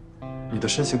是，你的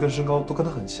身形跟身高都跟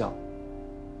她很像。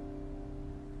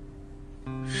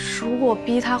如果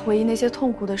逼他回忆那些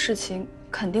痛苦的事情，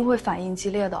肯定会反应激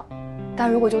烈的。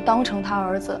但如果就当成他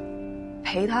儿子，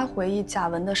陪他回忆贾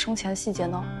文的生前细节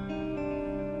呢？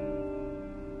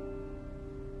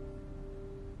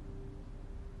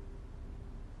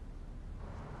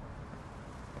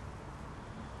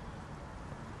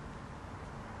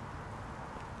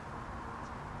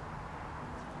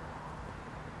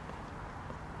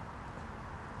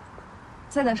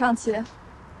再等上期。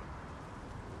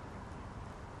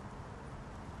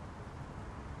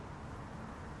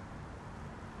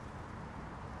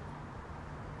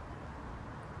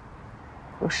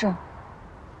有事。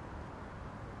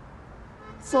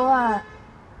昨晚，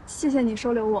谢谢你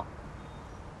收留我。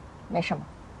没什么。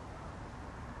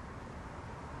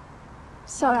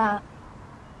小然，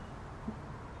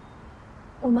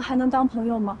我们还能当朋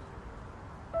友吗？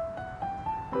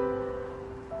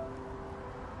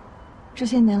这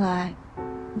些年来，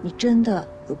你真的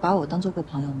有把我当做过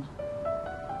朋友吗？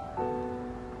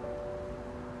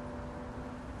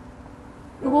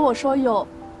如果我说有，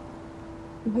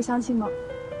你会相信吗？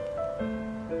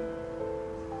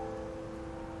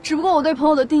只不过我对朋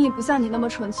友的定义不像你那么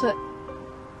纯粹。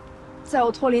在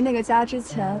我脱离那个家之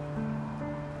前，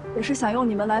也是想用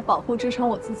你们来保护支撑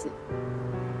我自己。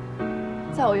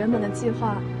在我原本的计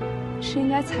划，是应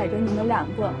该踩着你们两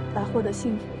个来获得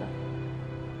幸福的。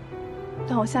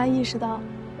但我现在意识到，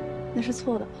那是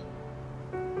错的。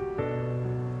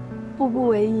步步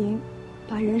为营，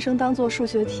把人生当作数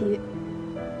学题，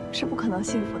是不可能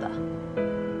幸福的。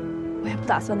我也不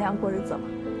打算那样过日子了。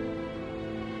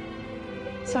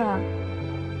小然，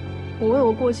我为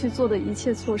我过去做的一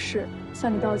切错事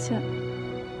向你道歉，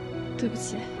对不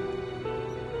起。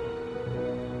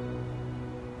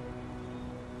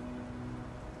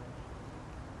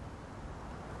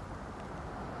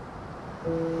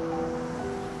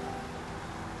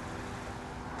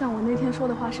但我那天说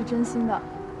的话是真心的，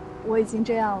我已经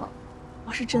这样了，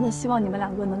我是真的希望你们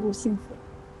两个能够幸福。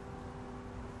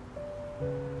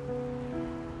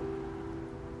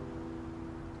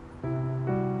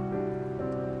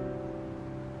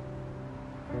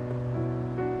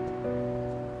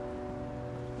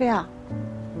菲儿，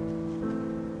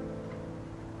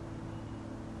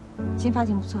新发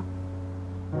型不错。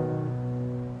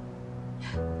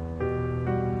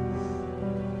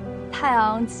太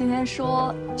阳今天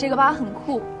说这个疤很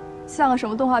酷，像个什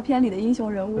么动画片里的英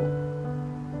雄人物。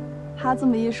他这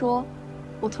么一说，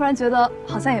我突然觉得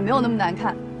好像也没有那么难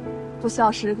看，不需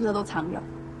要时时刻刻都藏着。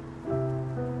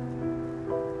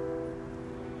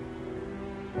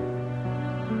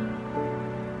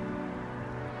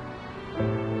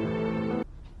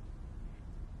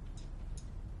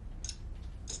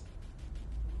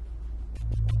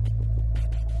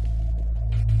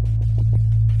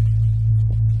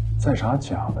在查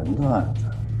贾文的案子，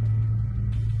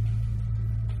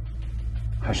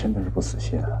还真的是不死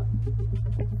心啊！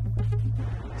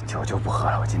酒就不喝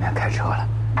了，我今天开车了。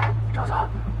赵总，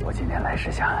我今天来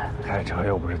是想……开车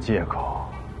又不是借口，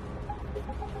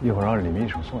一会儿让李秘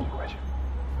书送你回去。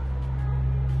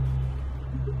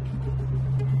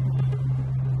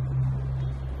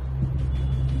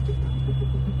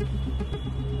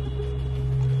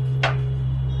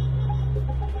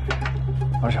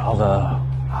二小子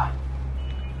啊，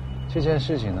这件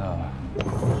事情呢，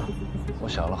我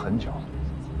想了很久。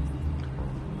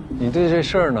你对这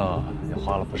事儿呢也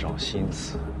花了不少心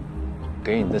思，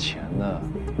给你的钱呢，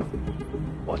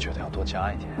我觉得要多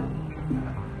加一点。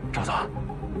赵总，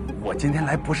我今天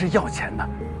来不是要钱的，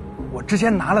我之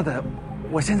前拿了的，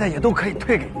我现在也都可以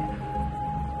退给你。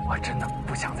我真的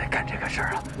不想再干这个事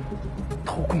儿了，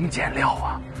偷工减料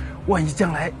啊！万一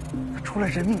将来出了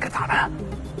人命可咋办？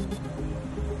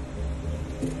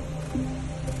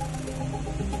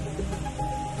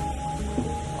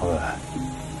好伟，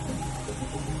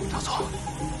赵总，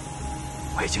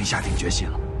我已经下定决心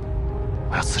了，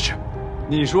我要辞职。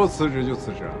你说辞职就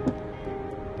辞职啊？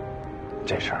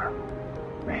这事儿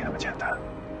没那么简单。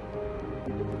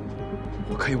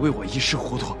我可以为我一时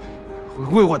糊涂，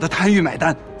为我的贪欲买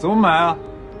单。怎么买啊？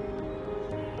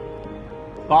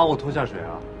把我拖下水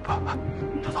啊？不，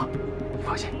赵总，你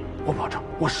放心，我保证，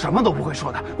我什么都不会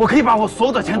说的。我可以把我所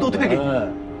有的钱都退给你。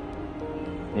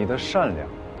你的善良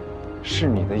是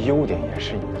你的优点，也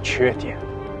是你的缺点。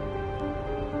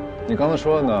你刚才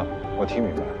说的呢，我听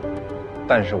明白了，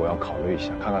但是我要考虑一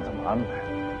下，看看怎么安排。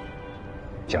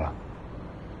行了，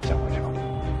先回去吧。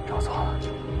赵总，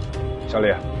小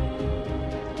李，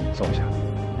送一下。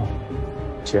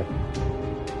行。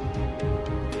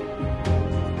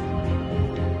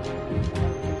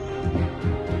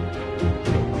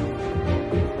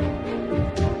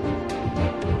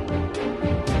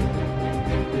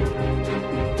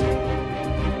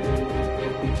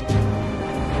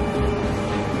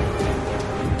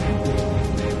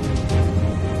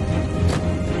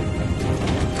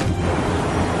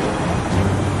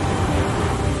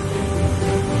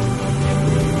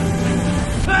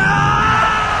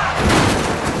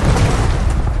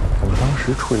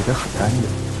处理得很干净，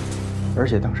而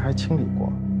且当时还清理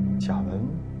过，甲文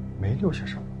没留下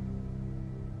什么。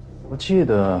我记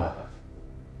得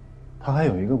他还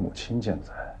有一个母亲健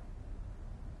在，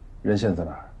人现在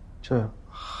哪儿？这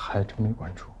还真没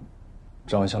关注。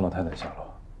找一下老太太下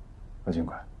落，要尽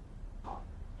快。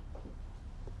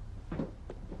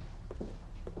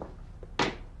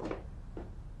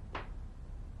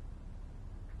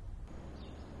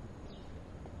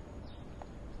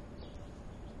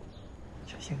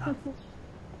行啊，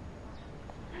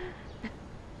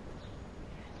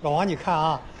老王，你看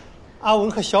啊，阿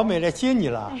文和小美来接你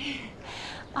了。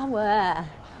阿文，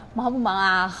忙不忙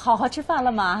啊？好好吃饭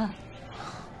了吗？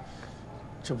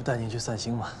这不带您去散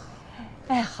心吗？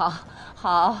哎，好，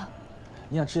好。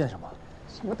你想吃点什么？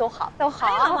什么都好，都好。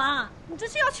哎，老王，你这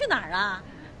是要去哪儿啊？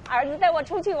儿子带我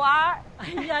出去玩。哎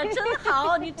呀，真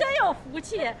好，你真有福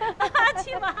气。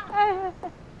去吧。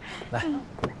来，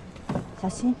小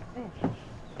心。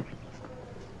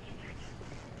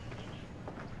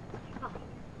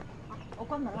我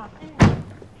关门了。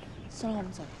行了，我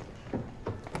们走。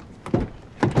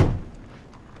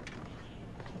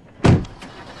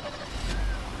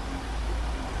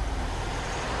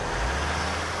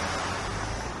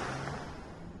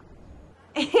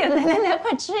哎呀，来，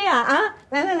快吃呀！啊，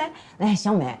来，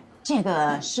小美，这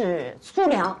个是粗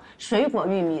粮水果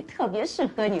玉米，特别适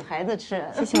合女孩子吃。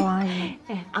谢谢王阿姨。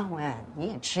哎，阿文，你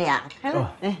也吃呀？开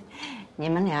了。哎，你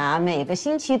们俩每个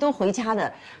星期都回家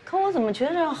的，可我怎么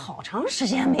觉着好长时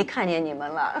间没看见你们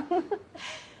了？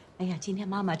哎呀，今天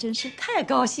妈妈真是太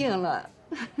高兴了。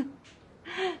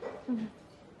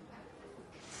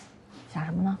想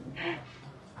什么呢？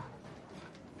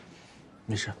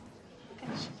没事。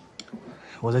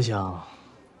我在想，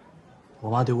我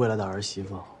妈对未来的儿媳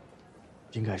妇，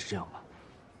应该是这样吧？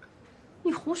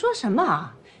你胡说什么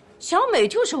啊？小美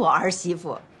就是我儿媳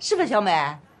妇，是不是小美？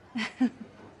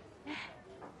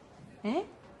哎，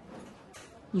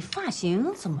你发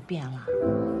型怎么变了？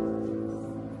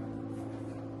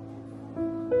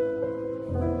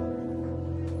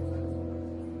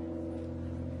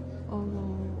哦，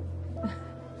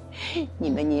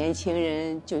你们年轻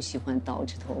人就喜欢捯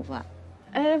饬头发。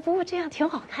不过这样挺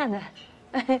好看的，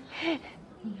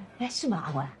哎，是吗，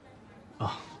阿文？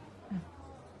啊，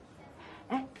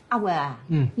哎，阿文，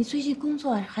你最近工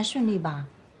作还顺利吧？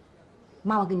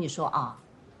妈妈跟你说啊，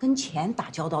跟钱打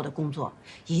交道的工作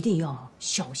一定要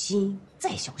小心再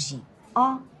小心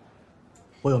啊。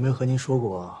我有没有和您说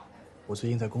过，我最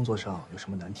近在工作上有什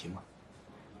么难题吗？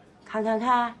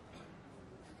看，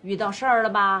遇到事儿了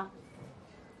吧？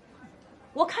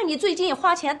我看你最近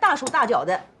花钱大手大脚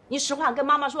的。你实话跟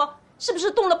妈妈说，是不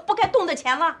是动了不该动的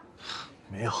钱了？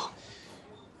没有。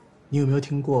你有没有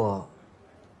听过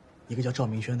一个叫赵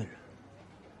明轩的人？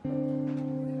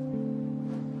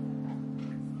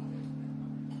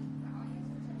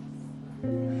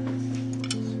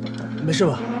没事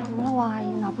吧？怎么了，王阿姨？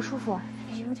哪不舒服？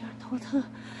有点头疼，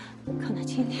可能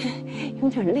今天有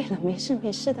点累了。没事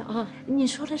没事的啊。你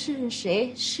说的是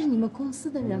谁？是你们公司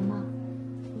的人吗？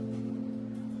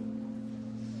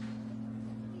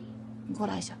你过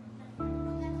来一下。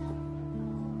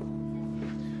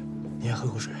你先喝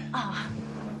口水啊。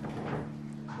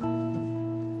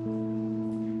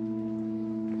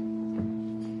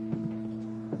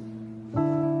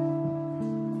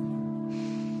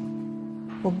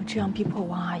我们这样逼迫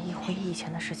王阿姨回忆以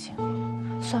前的事情，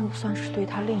算不算是对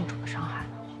她另一种的伤害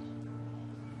呢？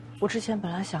我之前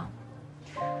本来想，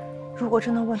如果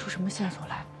真能问出什么线索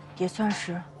来，也算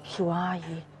是替王阿姨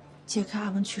揭开阿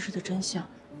文去世的真相。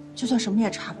就算什么也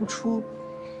查不出，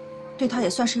对她也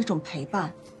算是一种陪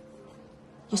伴，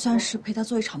也算是陪她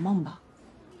做一场梦吧。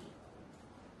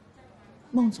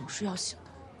梦总是要醒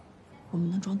的，我们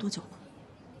能装多久呢？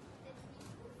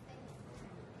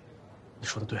你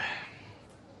说的对。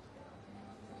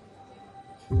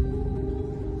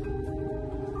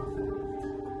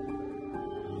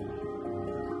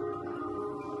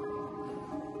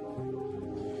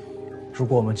如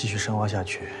果我们继续深挖下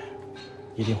去，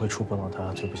一定会触碰到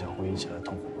他最不想回忆起来的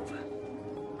痛苦部分。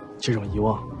这种遗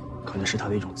忘，可能是他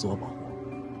的一种自我保护。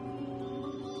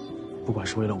不管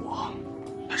是为了我，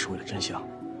还是为了真相，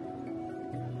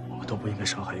我们都不应该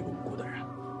伤害一个无辜的人。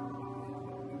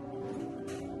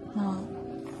那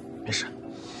没事，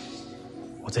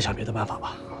我再想别的办法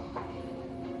吧。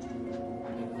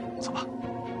走吧。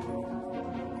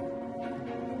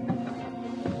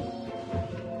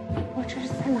我这是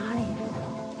在哪里？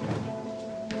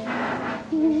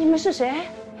你们是谁？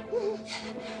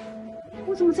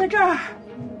我怎么在这儿？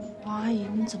王阿姨，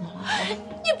你怎么了？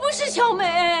你不是小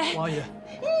梅，王阿姨，你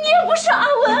也不是阿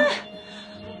文，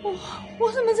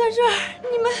我怎么在这儿？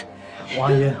你们，王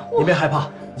阿姨，你别害怕，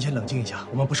你先冷静一下，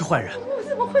我们不是坏人。我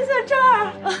怎么会在这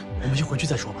儿？我们先回去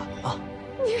再说吧。啊，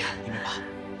你别怕。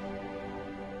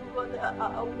我的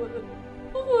阿文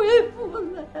回不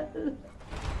来了。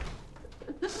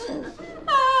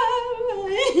哎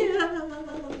呀，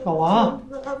老王，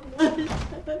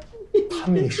他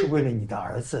们也是为了你的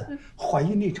儿子怀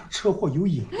疑那场车祸有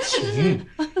隐情。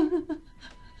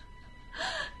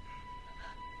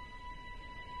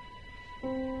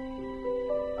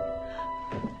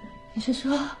你是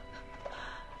说，我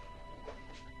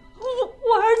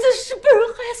儿子是被人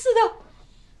害死的？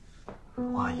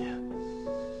王阿姨，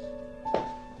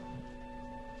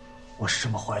我是这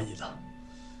么怀疑的，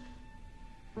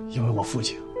因为我父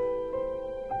亲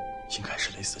应该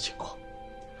是类似的情况。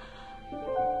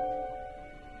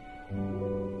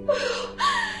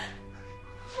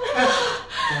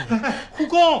护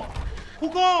工，护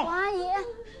工！王阿姨，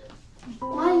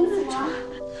王阿姨怎么了？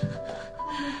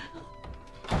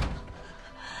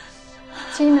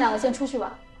请你们两个先出去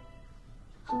吧。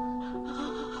王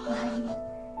阿姨，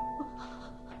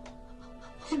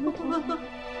什么东西？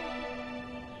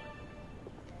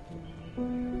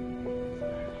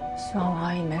希望王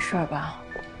阿姨没事吧？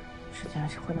事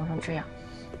情会弄成这样。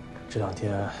这2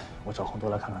天我找空多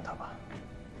来看看她吧。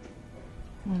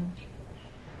嗯，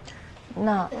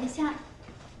那等一下，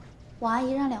王阿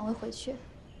姨让2位回去。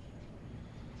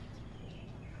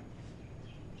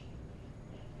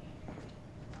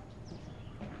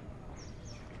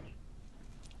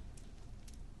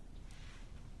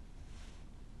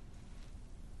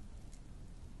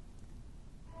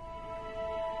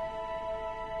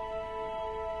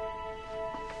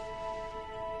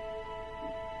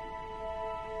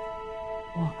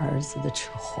我儿子的车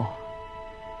祸，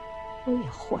我也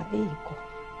怀疑过，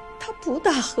他不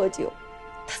大喝酒，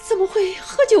他怎么会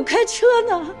喝酒开车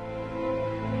呢？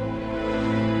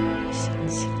想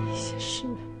起了一些事。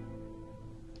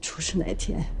出事那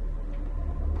天，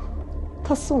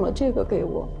他送了这个给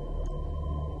我。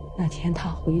那天他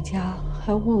回家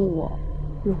还问我，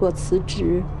如果辞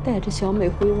职带着小美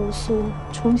回乌苏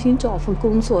重新找份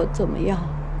工作怎么样？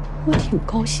我挺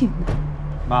高兴的。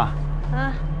妈，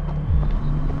啊，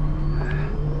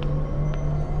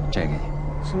这个给你，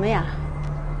什么呀？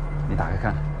你打开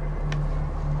看。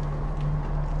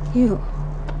哟，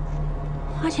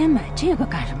花钱买这个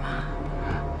干什么？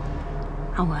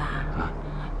阿文啊，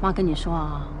妈跟你说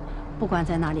啊，不管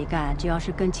在哪里干，只要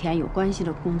是跟钱有关系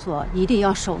的工作，一定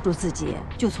要守住自己，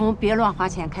就从别乱花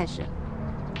钱开始。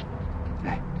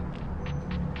哎，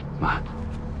妈，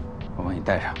我帮你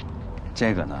带上。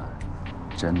这个呢，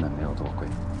真的没有多贵。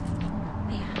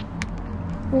哎呀，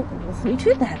我回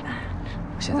去带吧。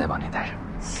我现在帮你带上。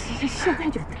现在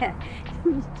就带。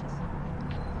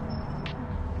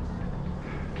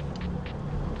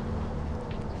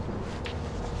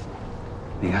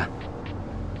你看，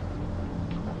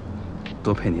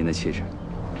多配您的气质。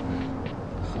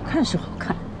好看是好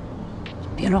看，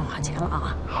别乱花钱了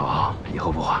啊！好，以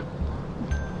后不花。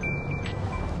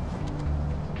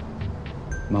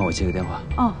妈，我接个电话。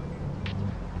哦。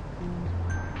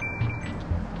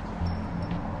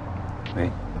喂，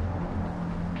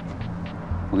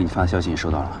我给你发的消息你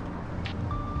收到了吗？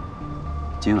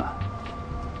今晚。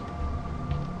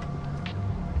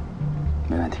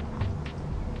没问题。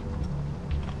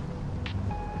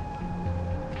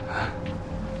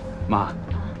妈，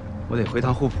我得回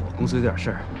趟户浦，公司有点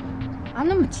事儿。啊，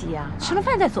那么急呀？吃了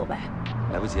饭再走呗。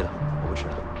来不及了，我不吃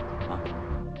了。啊。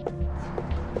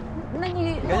那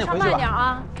你赶紧回去吧，慢点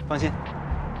啊。放心。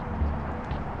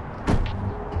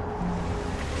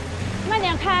慢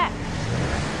点开。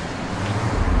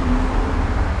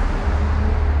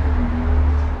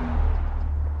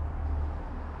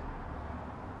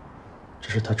这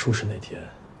是他出事那天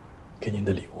给您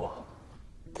的礼物。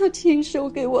他亲手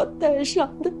给我戴上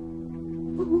的，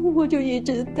我就一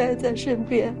直带在身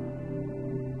边，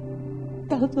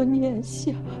当作念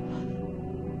想。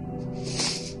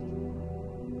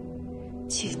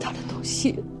其他的东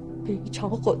西被一场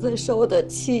火灾烧得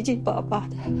七七八八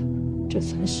的，这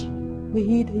算是唯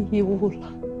一的遗物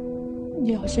了。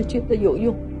你要是觉得有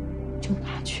用，就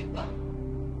拿去吧。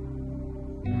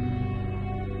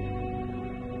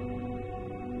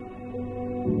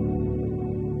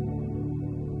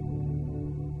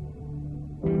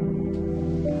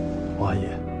王阿姨，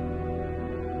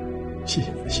谢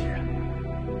谢你的信任，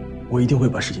我一定会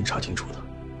把事情查清楚的。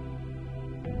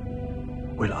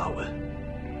为了阿文，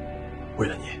为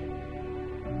了你，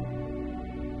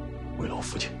为了我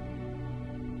父亲。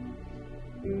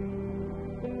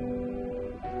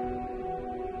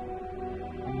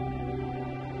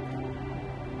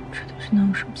这对是能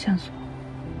有什么线索？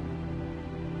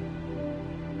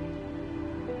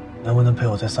能不能陪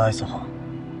我再撒一次谎？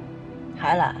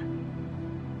还来？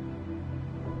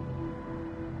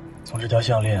从这条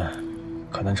项链，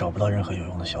可能找不到任何有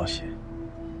用的消息。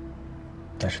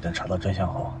但是等查到真相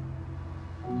后，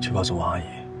去告诉王阿姨，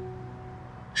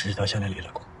是这条项链离了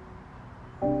婚。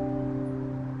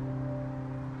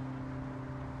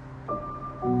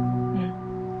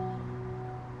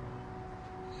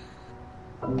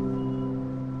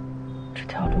这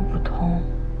条路不通，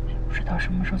也不知道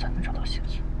什么时候才能找到线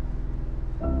索。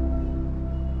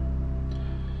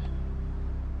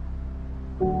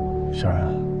小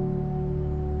然，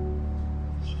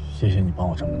谢谢你帮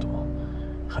我这么多，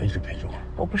还一直陪着我。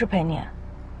我不是陪你，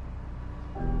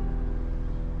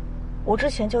我之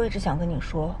前就一直想跟你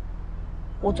说，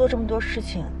我做这么多事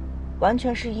情，完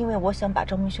全是因为我想把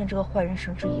赵明轩这个坏人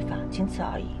绳之以法，仅此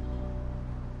而已。